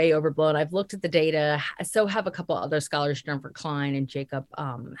is way overblown. I've looked at the data. So have a couple other scholars, Jennifer Klein and Jacob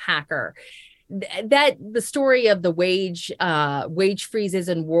Hacker. That the story of the wage freezes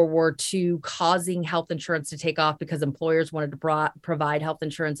in World War II causing health insurance to take off because employers wanted to provide health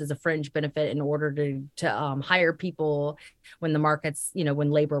insurance as a fringe benefit in order to hire people when the markets,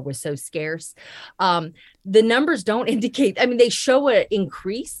 when labor was so scarce. The numbers don't indicate, they show an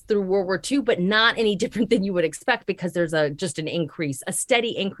increase through World War II, but not any different than you would expect because there's just an increase, a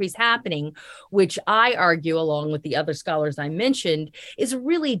steady increase happening, which I argue, along with the other scholars I mentioned, is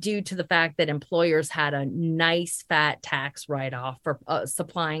really due to the fact that employers had a nice fat tax write-off for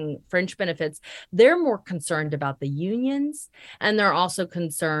supplying fringe benefits. They're more concerned about the unions, and they're also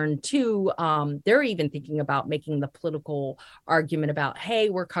concerned too. They're even thinking about making the political argument about, hey,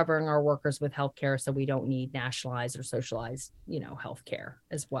 we're covering our workers with healthcare, so we don't need nationalized or socialized, healthcare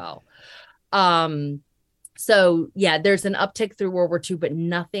as well. So yeah, there's an uptick through World War II, but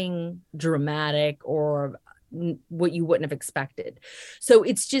nothing dramatic or what you wouldn't have expected. So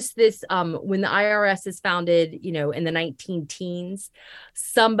it's just this, when the IRS is founded, in the 19-teens,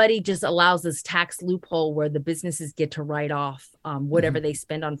 somebody just allows this tax loophole where the businesses get to write off whatever they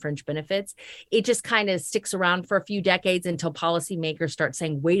spend on fringe benefits. It just kind of sticks around for a few decades until policymakers start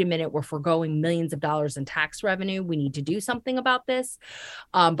saying, wait a minute, we're foregoing millions of dollars in tax revenue. We need to do something about this.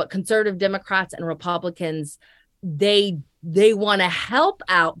 But conservative Democrats and Republicans, they want to help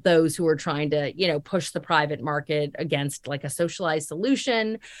out those who are trying to, push the private market against like a socialized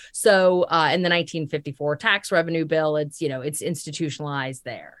solution. So in the 1954 tax revenue bill, it's institutionalized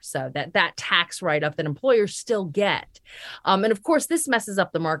there. So that tax write-off that employers still get. And of course, this messes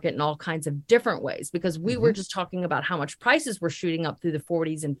up the market in all kinds of different ways, because we were just talking about how much prices were shooting up through the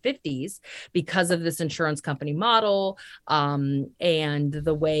 40s and 50s because of this insurance company model and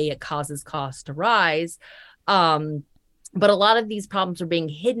the way it causes costs to rise. But a lot of these problems are being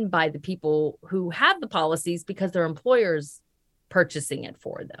hidden by the people who have the policies because their employers purchasing it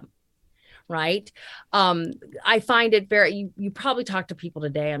for them. Right. I find it you probably talk to people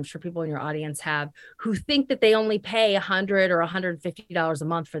today, I'm sure people in your audience have, who think that they only pay $100 or $150 a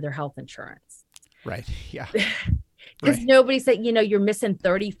month for their health insurance. Right. Yeah. Because nobody said, you're missing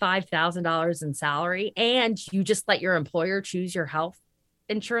 $35,000 in salary and you just let your employer choose your health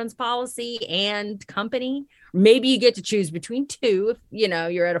insurance policy and company. Maybe you get to choose between two if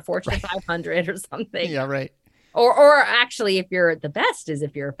you're at a Fortune 500 or something. Yeah, right. Or actually, if you're the best is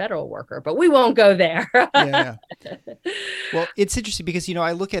if you're a federal worker, but we won't go there. Yeah. Well, it's interesting because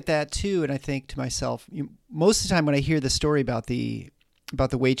I look at that too, and I think to myself, most of the time when I hear the story about the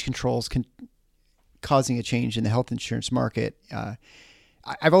wage controls causing a change in the health insurance market,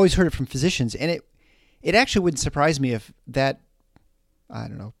 I've always heard it from physicians, and it actually wouldn't surprise me if that, I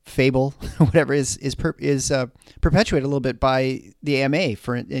don't know, fable, whatever is perpetuated a little bit by the AMA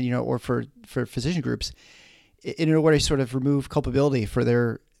or for physician groups in order to sort of remove culpability for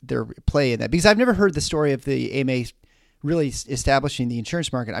their play in that. Because I've never heard the story of the AMA really establishing the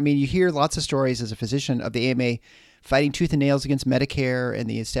insurance market. You hear lots of stories as a physician of the AMA fighting tooth and nails against Medicare and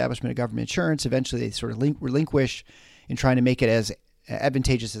the establishment of government insurance. Eventually, they sort of relinquish in trying to make it as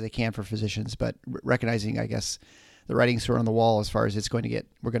advantageous as they can for physicians, but recognizing, I guess, the writing's sort of on the wall as far as we're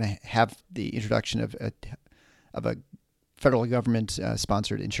going to have the introduction of a federal government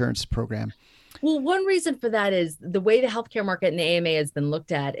sponsored insurance program. Well, one reason for that is the way the healthcare market and the AMA has been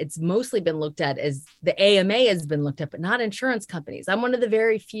looked at. It's mostly been looked at as the AMA has been looked at, but not insurance companies. I'm one of the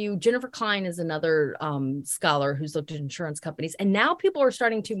very few. Jennifer Klein is another scholar who's looked at insurance companies. And now people are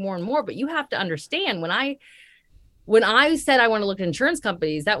starting to more and more. But you have to understand, when I said I want to look at insurance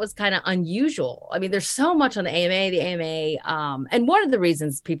companies, that was kind of unusual. There's so much on the AMA, and one of the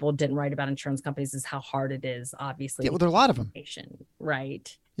reasons people didn't write about insurance companies is how hard it is, obviously. Yeah, well, there are a lot of them.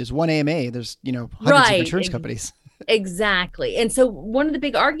 Right. There's one AMA, there's, hundreds of insurance companies. Exactly. And so one of the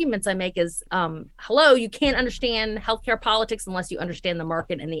big arguments I make is, hello, you can't understand healthcare politics unless you understand the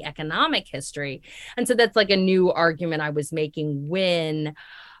market and the economic history. And so that's like a new argument I was making when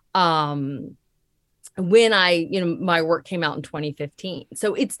when my work came out in 2015.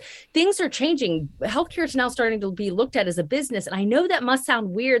 So things are changing. Healthcare is now starting to be looked at as a business. And I know that must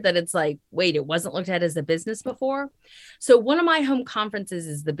sound weird that it's like, wait, it wasn't looked at as a business before. So one of my home conferences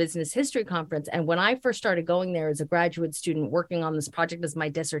is the Business History Conference. And when I first started going there as a graduate student working on this project as my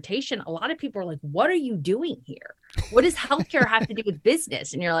dissertation, a lot of people are like, what are you doing here? What does healthcare have to do with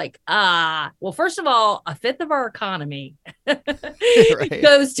business? And you're like, well, first of all, a fifth of our economy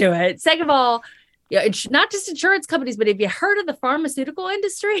goes to it. Second of all, yeah, it's not just insurance companies, but have you heard of the pharmaceutical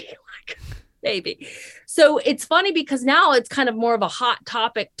industry? Like, maybe. So it's funny because now it's kind of more of a hot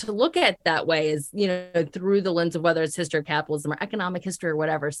topic to look at that way, is, through the lens of whether it's history of capitalism or economic history or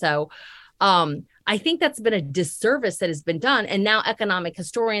whatever. So I think that's been a disservice that has been done. And now economic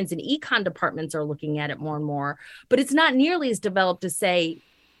historians and econ departments are looking at it more and more, but it's not nearly as developed to say,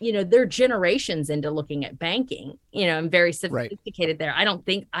 they're generations into looking at banking, and very sophisticated there. I don't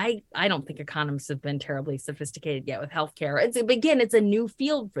think economists have been terribly sophisticated yet with healthcare. It's a new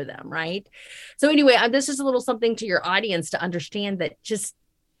field for them. Right. So anyway, this is a little something to your audience to understand that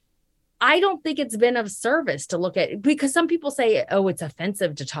I don't think it's been of service to look at, because some people say, oh, it's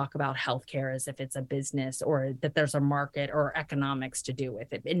offensive to talk about healthcare as if it's a business or that there's a market or economics to do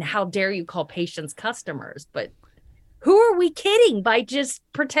with it. And how dare you call patients customers? But who are we kidding by just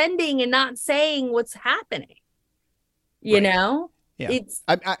pretending and not saying what's happening? You know? Yeah.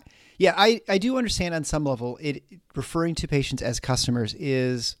 I do understand on some level referring to patients as customers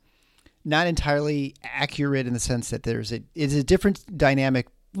is not entirely accurate in the sense that it's a different dynamic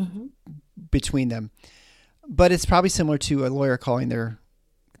between them, but it's probably similar to a lawyer calling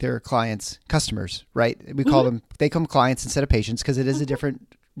their clients customers, right? We call them, they come clients instead of patients because it is a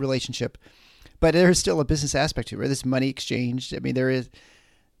different relationship. But there is still a business aspect to it, right? There's money exchanged. I mean, there is.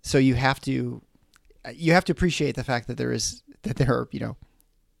 So you have to appreciate the fact that there are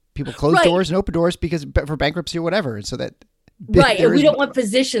people close doors and open doors for bankruptcy or whatever, and so that and we don't want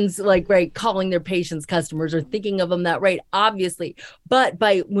physicians calling their patients customers or thinking of them that obviously. But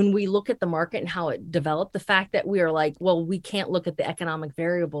when we look at the market and how it developed, the fact that we are like, well, we can't look at the economic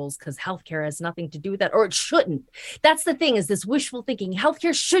variables because healthcare has nothing to do with that, or it shouldn't. That's the thing, is this wishful thinking.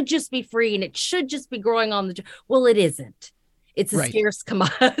 Healthcare should just be free and it should just be growing on well, it isn't. It's a scarce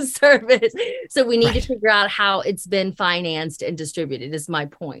commodity service. So we need to figure out how it's been financed and distributed, is my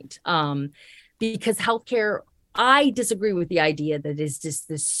point. Because healthcare, I disagree with the idea that it's just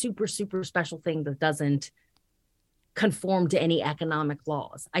this super, super special thing that doesn't conform to any economic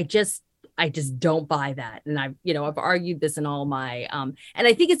laws. I just don't buy that. And I've argued this in all my, and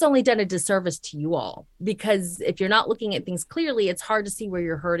I think it's only done a disservice to you all, because if you're not looking at things clearly, it's hard to see where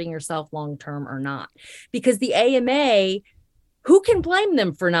you're hurting yourself long-term or not. Because the AMA, who can blame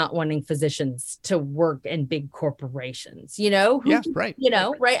them for not wanting physicians to work in big corporations?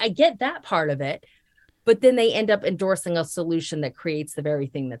 I get that part of it. But then they end up endorsing a solution that creates the very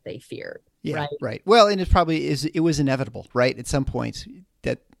thing that they feared. Yeah, right. Well, and it was inevitable, right? At some point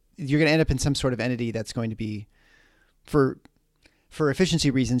that you're going to end up in some sort of entity that's going to be, for efficiency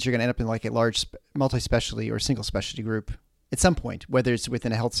reasons, you're going to end up in like a large multi-specialty or single specialty group at some point, whether it's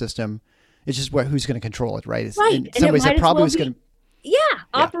within a health system. It's just who's going to control it, right? In some ways, that probably was going to...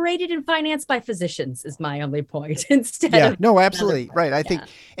 operated and financed by physicians is my only point instead of... No, absolutely. Right. I think,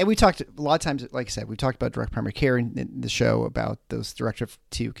 and we talked a lot of times, like I said, we talked about direct primary care in the show, about those direct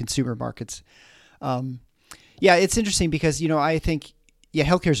to consumer markets. It's interesting because, I think,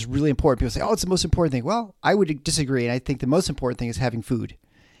 healthcare is really important. People say, oh, it's the most important thing. Well, I would disagree. And I think the most important thing is having food.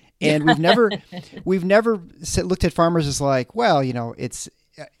 And we've never looked at farmers as like, well, it's,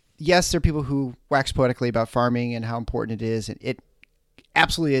 yes, there are people who wax poetically about farming and how important it is. And it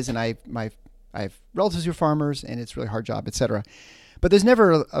absolutely is. And I have relatives who are farmers, and it's a really hard job, et cetera. But there's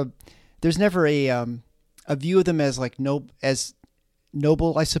never a view of them as like as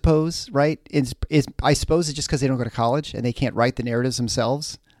noble, I suppose, right? I suppose it's just because they don't go to college and they can't write the narratives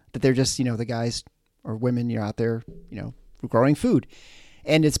themselves, that they're just, the guys or women, out there, growing food.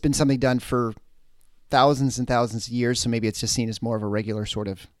 And it's been something done for thousands and thousands of years. So maybe it's just seen as more of a regular sort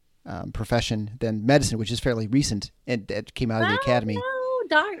of profession than medicine, which is fairly recent and it came out of the academy.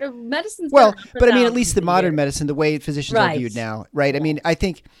 Medicine's but I mean, at least the modern medicine, the way physicians are viewed now, right? I mean, I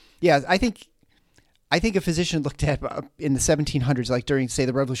think a physician looked at in the 1700s, like during, say,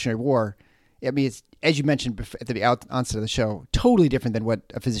 the Revolutionary War. I mean, it's, as you mentioned at the onset of the show, totally different than what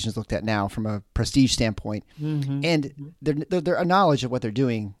a physician's looked at now from a prestige standpoint. Mm-hmm. And their knowledge of what they're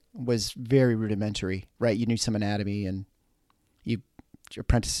doing was very rudimentary, right? You knew some anatomy and your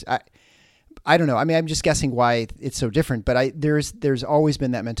apprentice. I don't know. I mean, I'm just guessing why it's so different, but there's always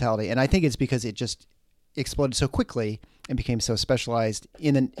been that mentality. And I think it's because it just exploded so quickly and became so specialized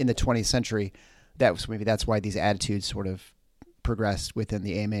in the 20th century. that's why these attitudes sort of progressed within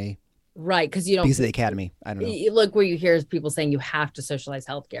the AMA. Right, because you don't because of the academy. I don't know. Look, where you hear is people saying you have to socialize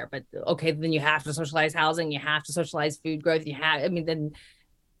healthcare, but okay, then you have to socialize housing, you have to socialize food growth. Then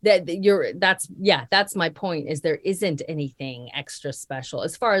that's my point, is there isn't anything extra special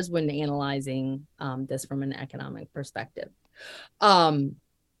as far as when analyzing this from an economic perspective.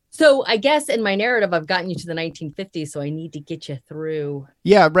 So I guess in my narrative, I've gotten you to the 1950s, so I need to get you through.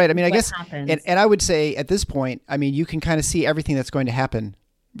 Yeah, right. I mean, I guess, happens. And I would say at this point, I mean, you can kind of see everything that's going to happen,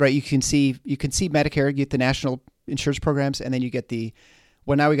 right? You can see Medicare, you get the national insurance programs, and then you get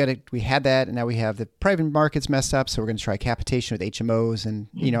we had that, and now we have the private markets messed up, so we're going to try capitation with HMOs, and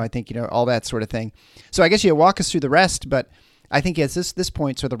I think all that sort of thing. So I guess you walk us through the rest, but I think at this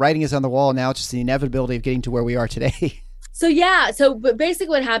point, so the writing is on the wall now. It's just the inevitability of getting to where we are today. But basically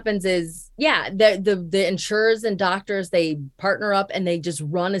what happens is, the insurers and doctors, they partner up and they just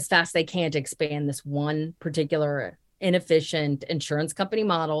run as fast as they can to expand this one particular inefficient insurance company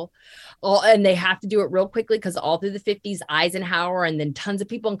model. And they have to do it real quickly because all through the 50s, Eisenhower and then tons of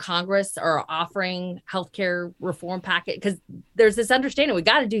people in Congress are offering healthcare reform packet, because there's this understanding we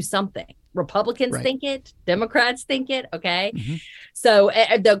got to do something. Republicans think it, Democrats think it. Okay. Mm-hmm. So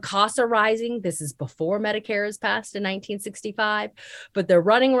the costs are rising. This is before Medicare is passed in 1965, but they're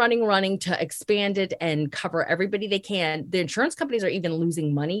running to expand it and cover everybody they can. The insurance companies are even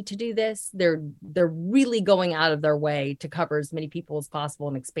losing money to do this. They're really going out of their way to cover as many people as possible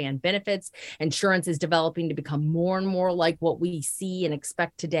and expand benefits. Insurance is developing to become more and more like what we see and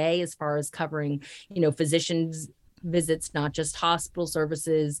expect today, as far as covering, physicians visits, not just hospital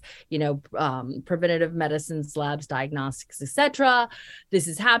services, preventative medicines, labs, diagnostics, etc. This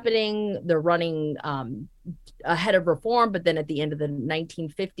is happening. They're running ahead of reform, but then at the end of the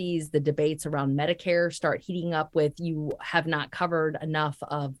 1950s, the debates around Medicare start heating up with, you have not covered enough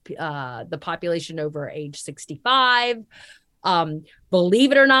of the population over age 65.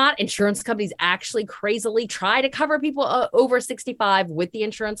 Believe it or not, insurance companies actually crazily try to cover people over 65 with the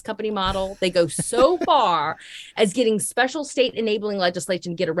insurance company model. They go so far as getting special state enabling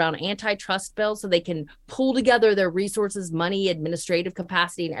legislation to get around antitrust bills so they can pull together their resources, money, administrative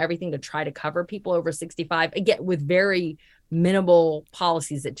capacity, and everything to try to cover people over 65, again, with very minimal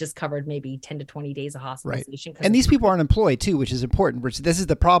policies that just covered maybe 10 to 20 days of hospitalization. Right. And these people aren't employed too, which is important. This is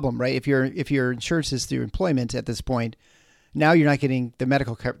the problem, right? If your insurance is through employment at this point, now you're not getting the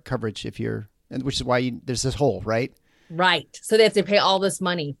medical coverage which is why there's this hole, right? Right. So they have to pay all this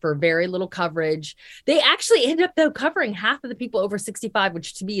money for very little coverage. They actually end up, though, covering half of the people over 65,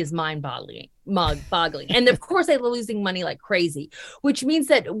 which to me is mind-boggling. And of course, they're losing money like crazy, which means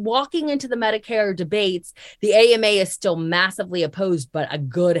that walking into the Medicare debates, the AMA is still massively opposed, but a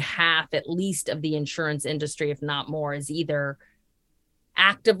good half, at least, of the insurance industry, if not more, is either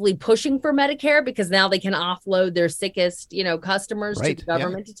actively pushing for Medicare because now they can offload their sickest, customers to the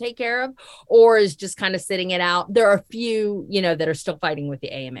government to take care of, or is just kind of sitting it out. There are a few, that are still fighting with the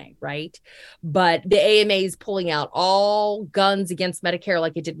AMA, right? But the AMA is pulling out all guns against Medicare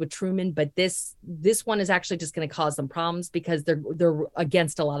like it did with Truman. But this one is actually just going to cause them problems because they're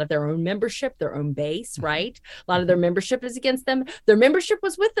against a lot of their own membership, their own base, right? A lot of their membership is against them. Their membership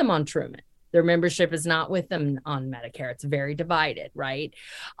was with them on Truman. Their membership is not with them on Medicare. It's very divided, right?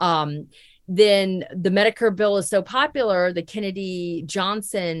 Then the Medicare bill is so popular, the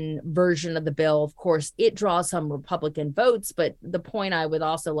Kennedy-Johnson version of the bill, of course, it draws some Republican votes. But the point I would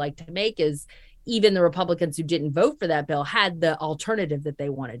also like to make is even the Republicans who didn't vote for that bill had the alternative that they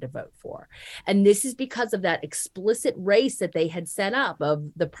wanted to vote for. And this is because of that explicit race that they had set up of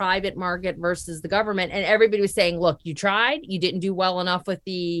the private market versus the government. And everybody was saying, look, you tried, you didn't do well enough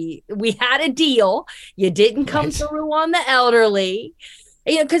we had a deal. You didn't come through on the elderly.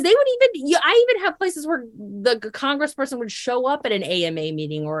 Because they would I even have places where the congressperson would show up at an AMA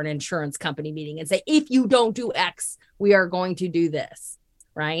meeting or an insurance company meeting and say, if you don't do X, we are going to do this.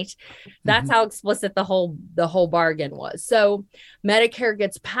 Right. That's how explicit the whole bargain was. So Medicare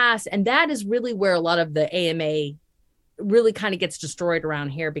gets passed. And that is really where a lot of the AMA really kind of gets destroyed around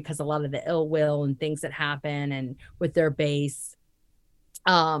here, because a lot of the ill will and things that happen and with their base.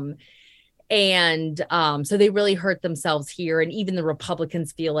 So they really hurt themselves here. And even the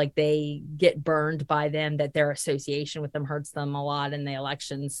Republicans feel like they get burned by them, that their association with them hurts them a lot in the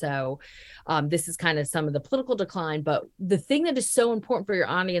election. So this is kind of some of the political decline. But the thing that is so important for your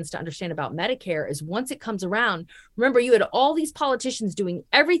audience to understand about Medicare is once it comes around, remember, you had all these politicians doing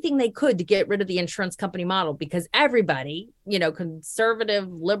everything they could to get rid of the insurance company model, because everybody, conservative,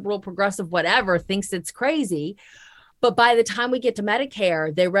 liberal, progressive, whatever, thinks it's crazy. But by the time we get to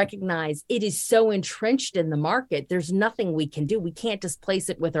Medicare, they recognize it is so entrenched in the market. There's nothing we can do. We can't displace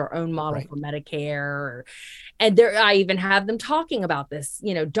it with our own model for Medicare. And I even have them talking about this,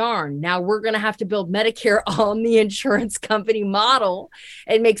 darn, now we're going to have to build Medicare on the insurance company model.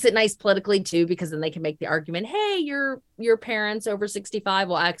 It makes it nice politically too, because then they can make the argument, hey, your parents over 65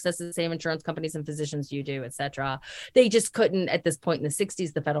 will access the same insurance companies and physicians you do, et cetera. They just couldn't, at this point in the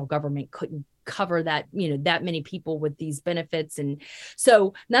 60s, the federal government couldn't cover that, that many people with these benefits. And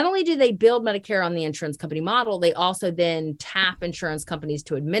so not only do they build Medicare on the insurance company model, they also then tap insurance companies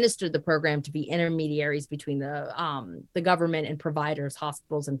to administer the program, to be intermediaries between the government and providers,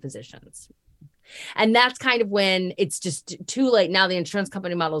 hospitals, and physicians. And that's kind of when it's just too late. Now the insurance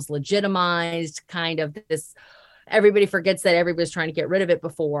company model is legitimized, kind of this. Everybody forgets that everybody's trying to get rid of it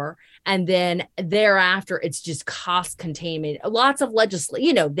before. And then thereafter, it's just cost containment. Lots of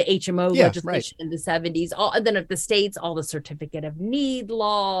legislation, the HMO legislation in the 70s, and then at the states, all the certificate of need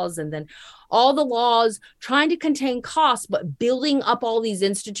laws, and then all the laws trying to contain costs, but building up all these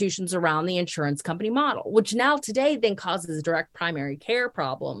institutions around the insurance company model, which now today then causes direct primary care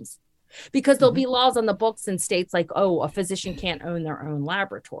problems. Because there'll be laws on the books in states like, a physician can't own their own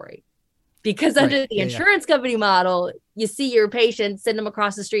laboratory. Because under the insurance company model, you see your patient, send them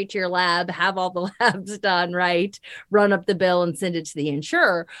across the street to your lab, have all the labs done right, run up the bill and send it to the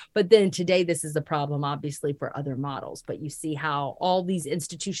insurer. But then today, this is a problem, obviously, for other models. But you see how all these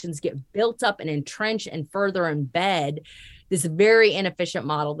institutions get built up and entrench and further embed this very inefficient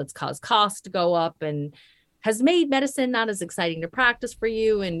model that's caused costs to go up and has made medicine not as exciting to practice for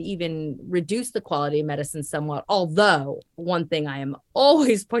you, and even reduce the quality of medicine somewhat. Although one thing I am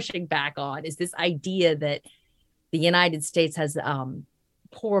always pushing back on is this idea that the United States has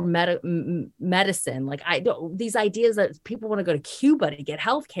poor medicine. Like these ideas that people want to go to Cuba to get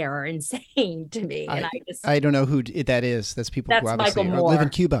healthcare are insane to me. And I don't know who that is. That's people who obviously live in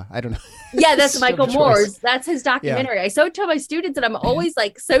Cuba. I don't know. Yeah, that's Michael Moore's. That's his documentary. I so tell my students, and I'm always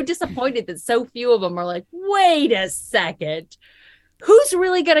like so disappointed that so few of them are like, wait a second, who's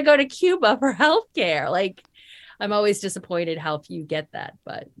really going to go to Cuba for healthcare? Like, I'm always disappointed how few get that.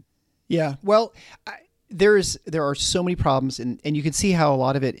 But yeah, well, there are so many problems, and you can see how a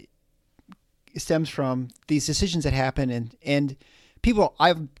lot of it stems from these decisions that happen, and people,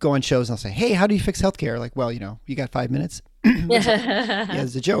 I go on shows and I'll say, hey, how do you fix healthcare? Like, well, you got 5 minutes. Yeah,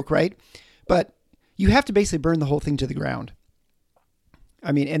 it's a joke, right? But you have to basically burn the whole thing to the ground.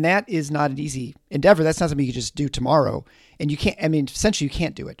 I mean, and that is not an easy endeavor. That's not something you can just do tomorrow. And you can't, essentially you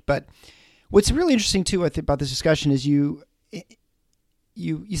can't do it. But what's really interesting too, I think, about this discussion is you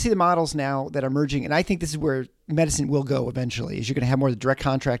see the models now that are merging, and I think this is where medicine will go eventually, is you're going to have more of the direct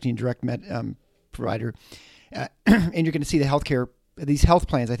contracting, direct provider, and you're going to see these health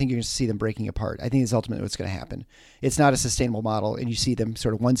plans, I think you're going to see them breaking apart. I think it's ultimately what's going to happen. It's not a sustainable model, and you see them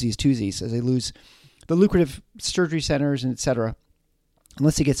sort of onesies, twosies as they lose the lucrative surgery centers and et cetera.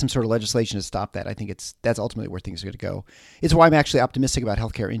 Unless they get some sort of legislation to stop that, I think that's ultimately where things are going to go. It's why I'm actually optimistic about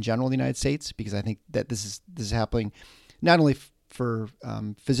healthcare in general in the United States, because I think that this is happening not only for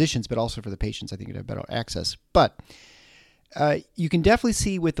physicians, but also for the patients. I think you'd have better access. But you can definitely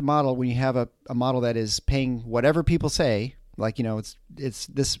see with the model, when you have a model that is paying whatever people say, like, it's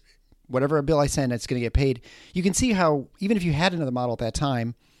this, whatever a bill I send, it's going to get paid. You can see how, even if you had another model at that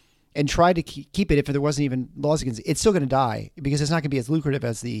time and tried to keep it, if there wasn't even laws against it, it's still going to die, because it's not going to be as lucrative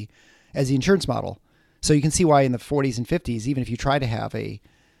as the insurance model. So you can see why in the 40s and 50s, even if you try to have a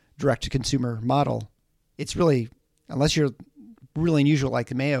direct to consumer model, it's really, unless you're really unusual like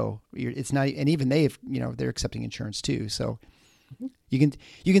the Mayo, it's not, and even they're accepting insurance too. So you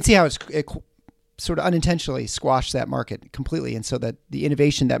can see how it sort of unintentionally squashed that market completely, and so that the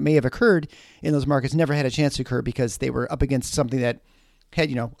innovation that may have occurred in those markets never had a chance to occur because they were up against something that had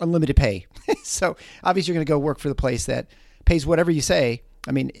unlimited pay. So obviously you're going to go work for the place that pays whatever you say.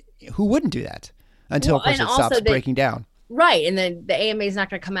 I mean, who wouldn't do that until of course it stops breaking down? Right. And then the AMA is not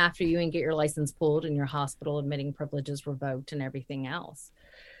going to come after you and get your license pulled and your hospital admitting privileges revoked and everything else.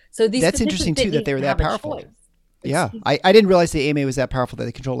 So that's interesting too, that they were that powerful. Yeah. I didn't realize the AMA was that powerful, that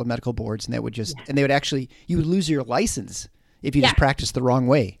they control the medical boards, and that would just, and they would actually, you would lose your license if you just practiced the wrong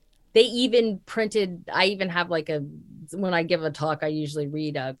way. They even printed, I even have when I give a talk, I usually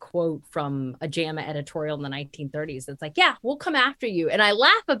read a quote from a JAMA editorial in the 1930s. It's like, yeah, we'll come after you. And I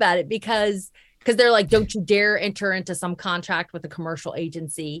laugh about it because they're like, don't you dare enter into some contract with a commercial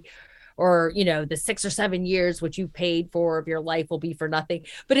agency or, the 6 or 7 years, which you paid for of your life will be for nothing.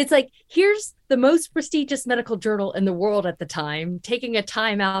 But it's like, here's the most prestigious medical journal in the world at the time, taking a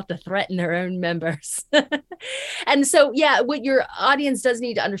time out to threaten their own members. And so, what your audience does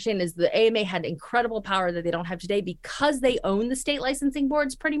need to understand is the AMA had incredible power that they don't have today because they own the state licensing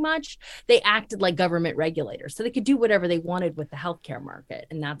boards pretty much. They acted like government regulators. So they could do whatever they wanted with the healthcare market.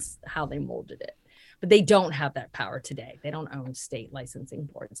 And that's how they molded it. But they don't have that power today. They don't own state licensing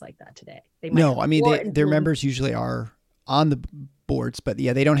boards like that today. No, I mean, their members usually are on the boards, but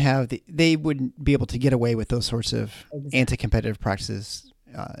they don't have, they wouldn't be able to get away with those sorts of anti-competitive practices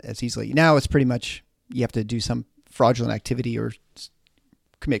as easily. Now it's pretty much, you have to do some fraudulent activity or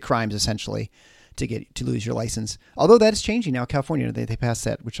commit crimes essentially to lose your license. Although that is changing now. California, they passed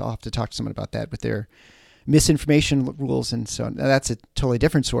that, which I'll have to talk to someone about that with their misinformation rules. And so that's a totally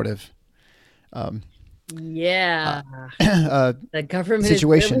different sort of the government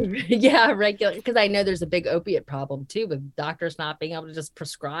situation. Regular, because I know there's a big opiate problem too with doctors not being able to just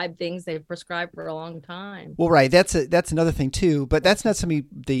prescribe things they've prescribed for a long time. Well, right, that's another thing too, but that's not something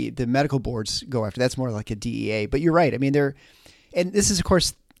the medical boards go after. That's more like a DEA. But you're right. I mean, and this is of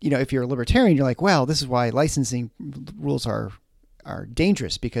course, if you're a libertarian, you're like, well, this is why licensing rules are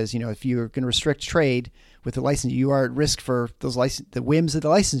dangerous, because if you're going to restrict trade with the license, you are at risk for the whims of the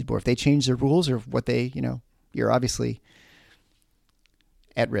licensing board. If they change their rules or what they, you're obviously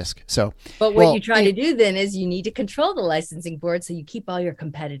at risk. So, but what you try to do then is you need to control the licensing board so you keep all your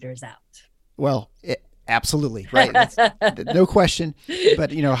competitors out. Well, absolutely right. That's, no question.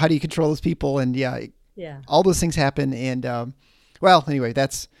 But how do you control those people? And all those things happen. And anyway,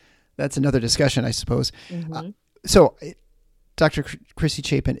 that's another discussion, I suppose. Mm-hmm. So. Dr. Christy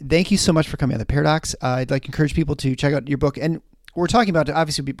Chapin, thank you so much for coming on The Paradox. I'd like to encourage people to check out your book. And we're talking about,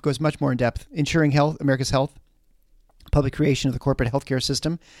 obviously, it goes much more in depth, Ensuring Health, America's Health, Public Creation of the Corporate Healthcare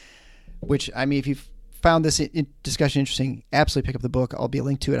System, which, I mean, if you've found this discussion interesting, absolutely pick up the book. I'll be a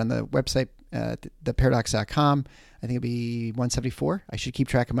link to it on the website, theparadox.com. I think it'll be 174. I should keep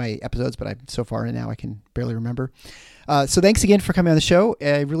track of my episodes, but I'm so far in now I can barely remember. So thanks again for coming on the show.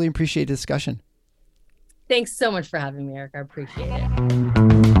 I really appreciate the discussion. Thanks so much for having me, Eric. I appreciate it.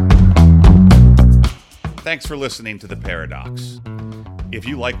 Thanks for listening to The Paradox. If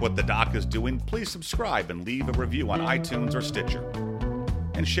you like what the doc is doing, please subscribe and leave a review on iTunes or Stitcher.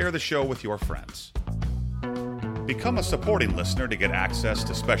 And share the show with your friends. Become a supporting listener to get access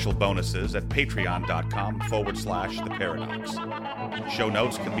to special bonuses at patreon.com/The Paradox. Show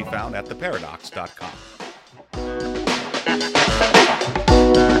notes can be found at theparadox.com.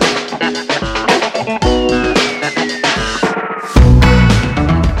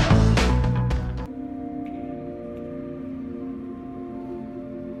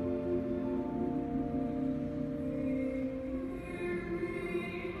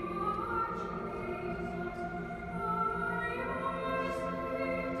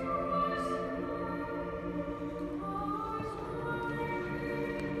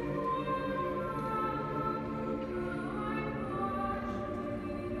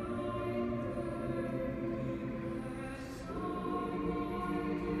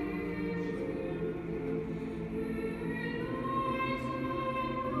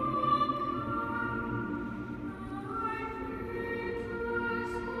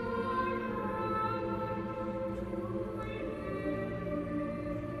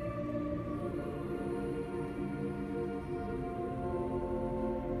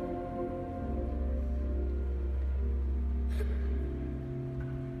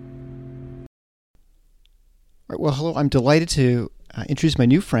 Well, hello. I'm delighted to introduce my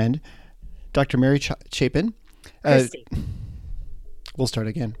new friend, Dr. Mary Chapin. Christy. We'll start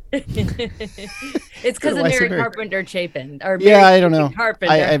again. It's because of Mary Carpenter Chapin. Or Mary I don't know.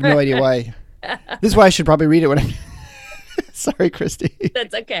 Carpenter. I have no idea why. This is why I should probably read it when I... Sorry, Christy.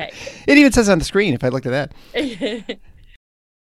 That's okay. It even says on the screen if I looked at that.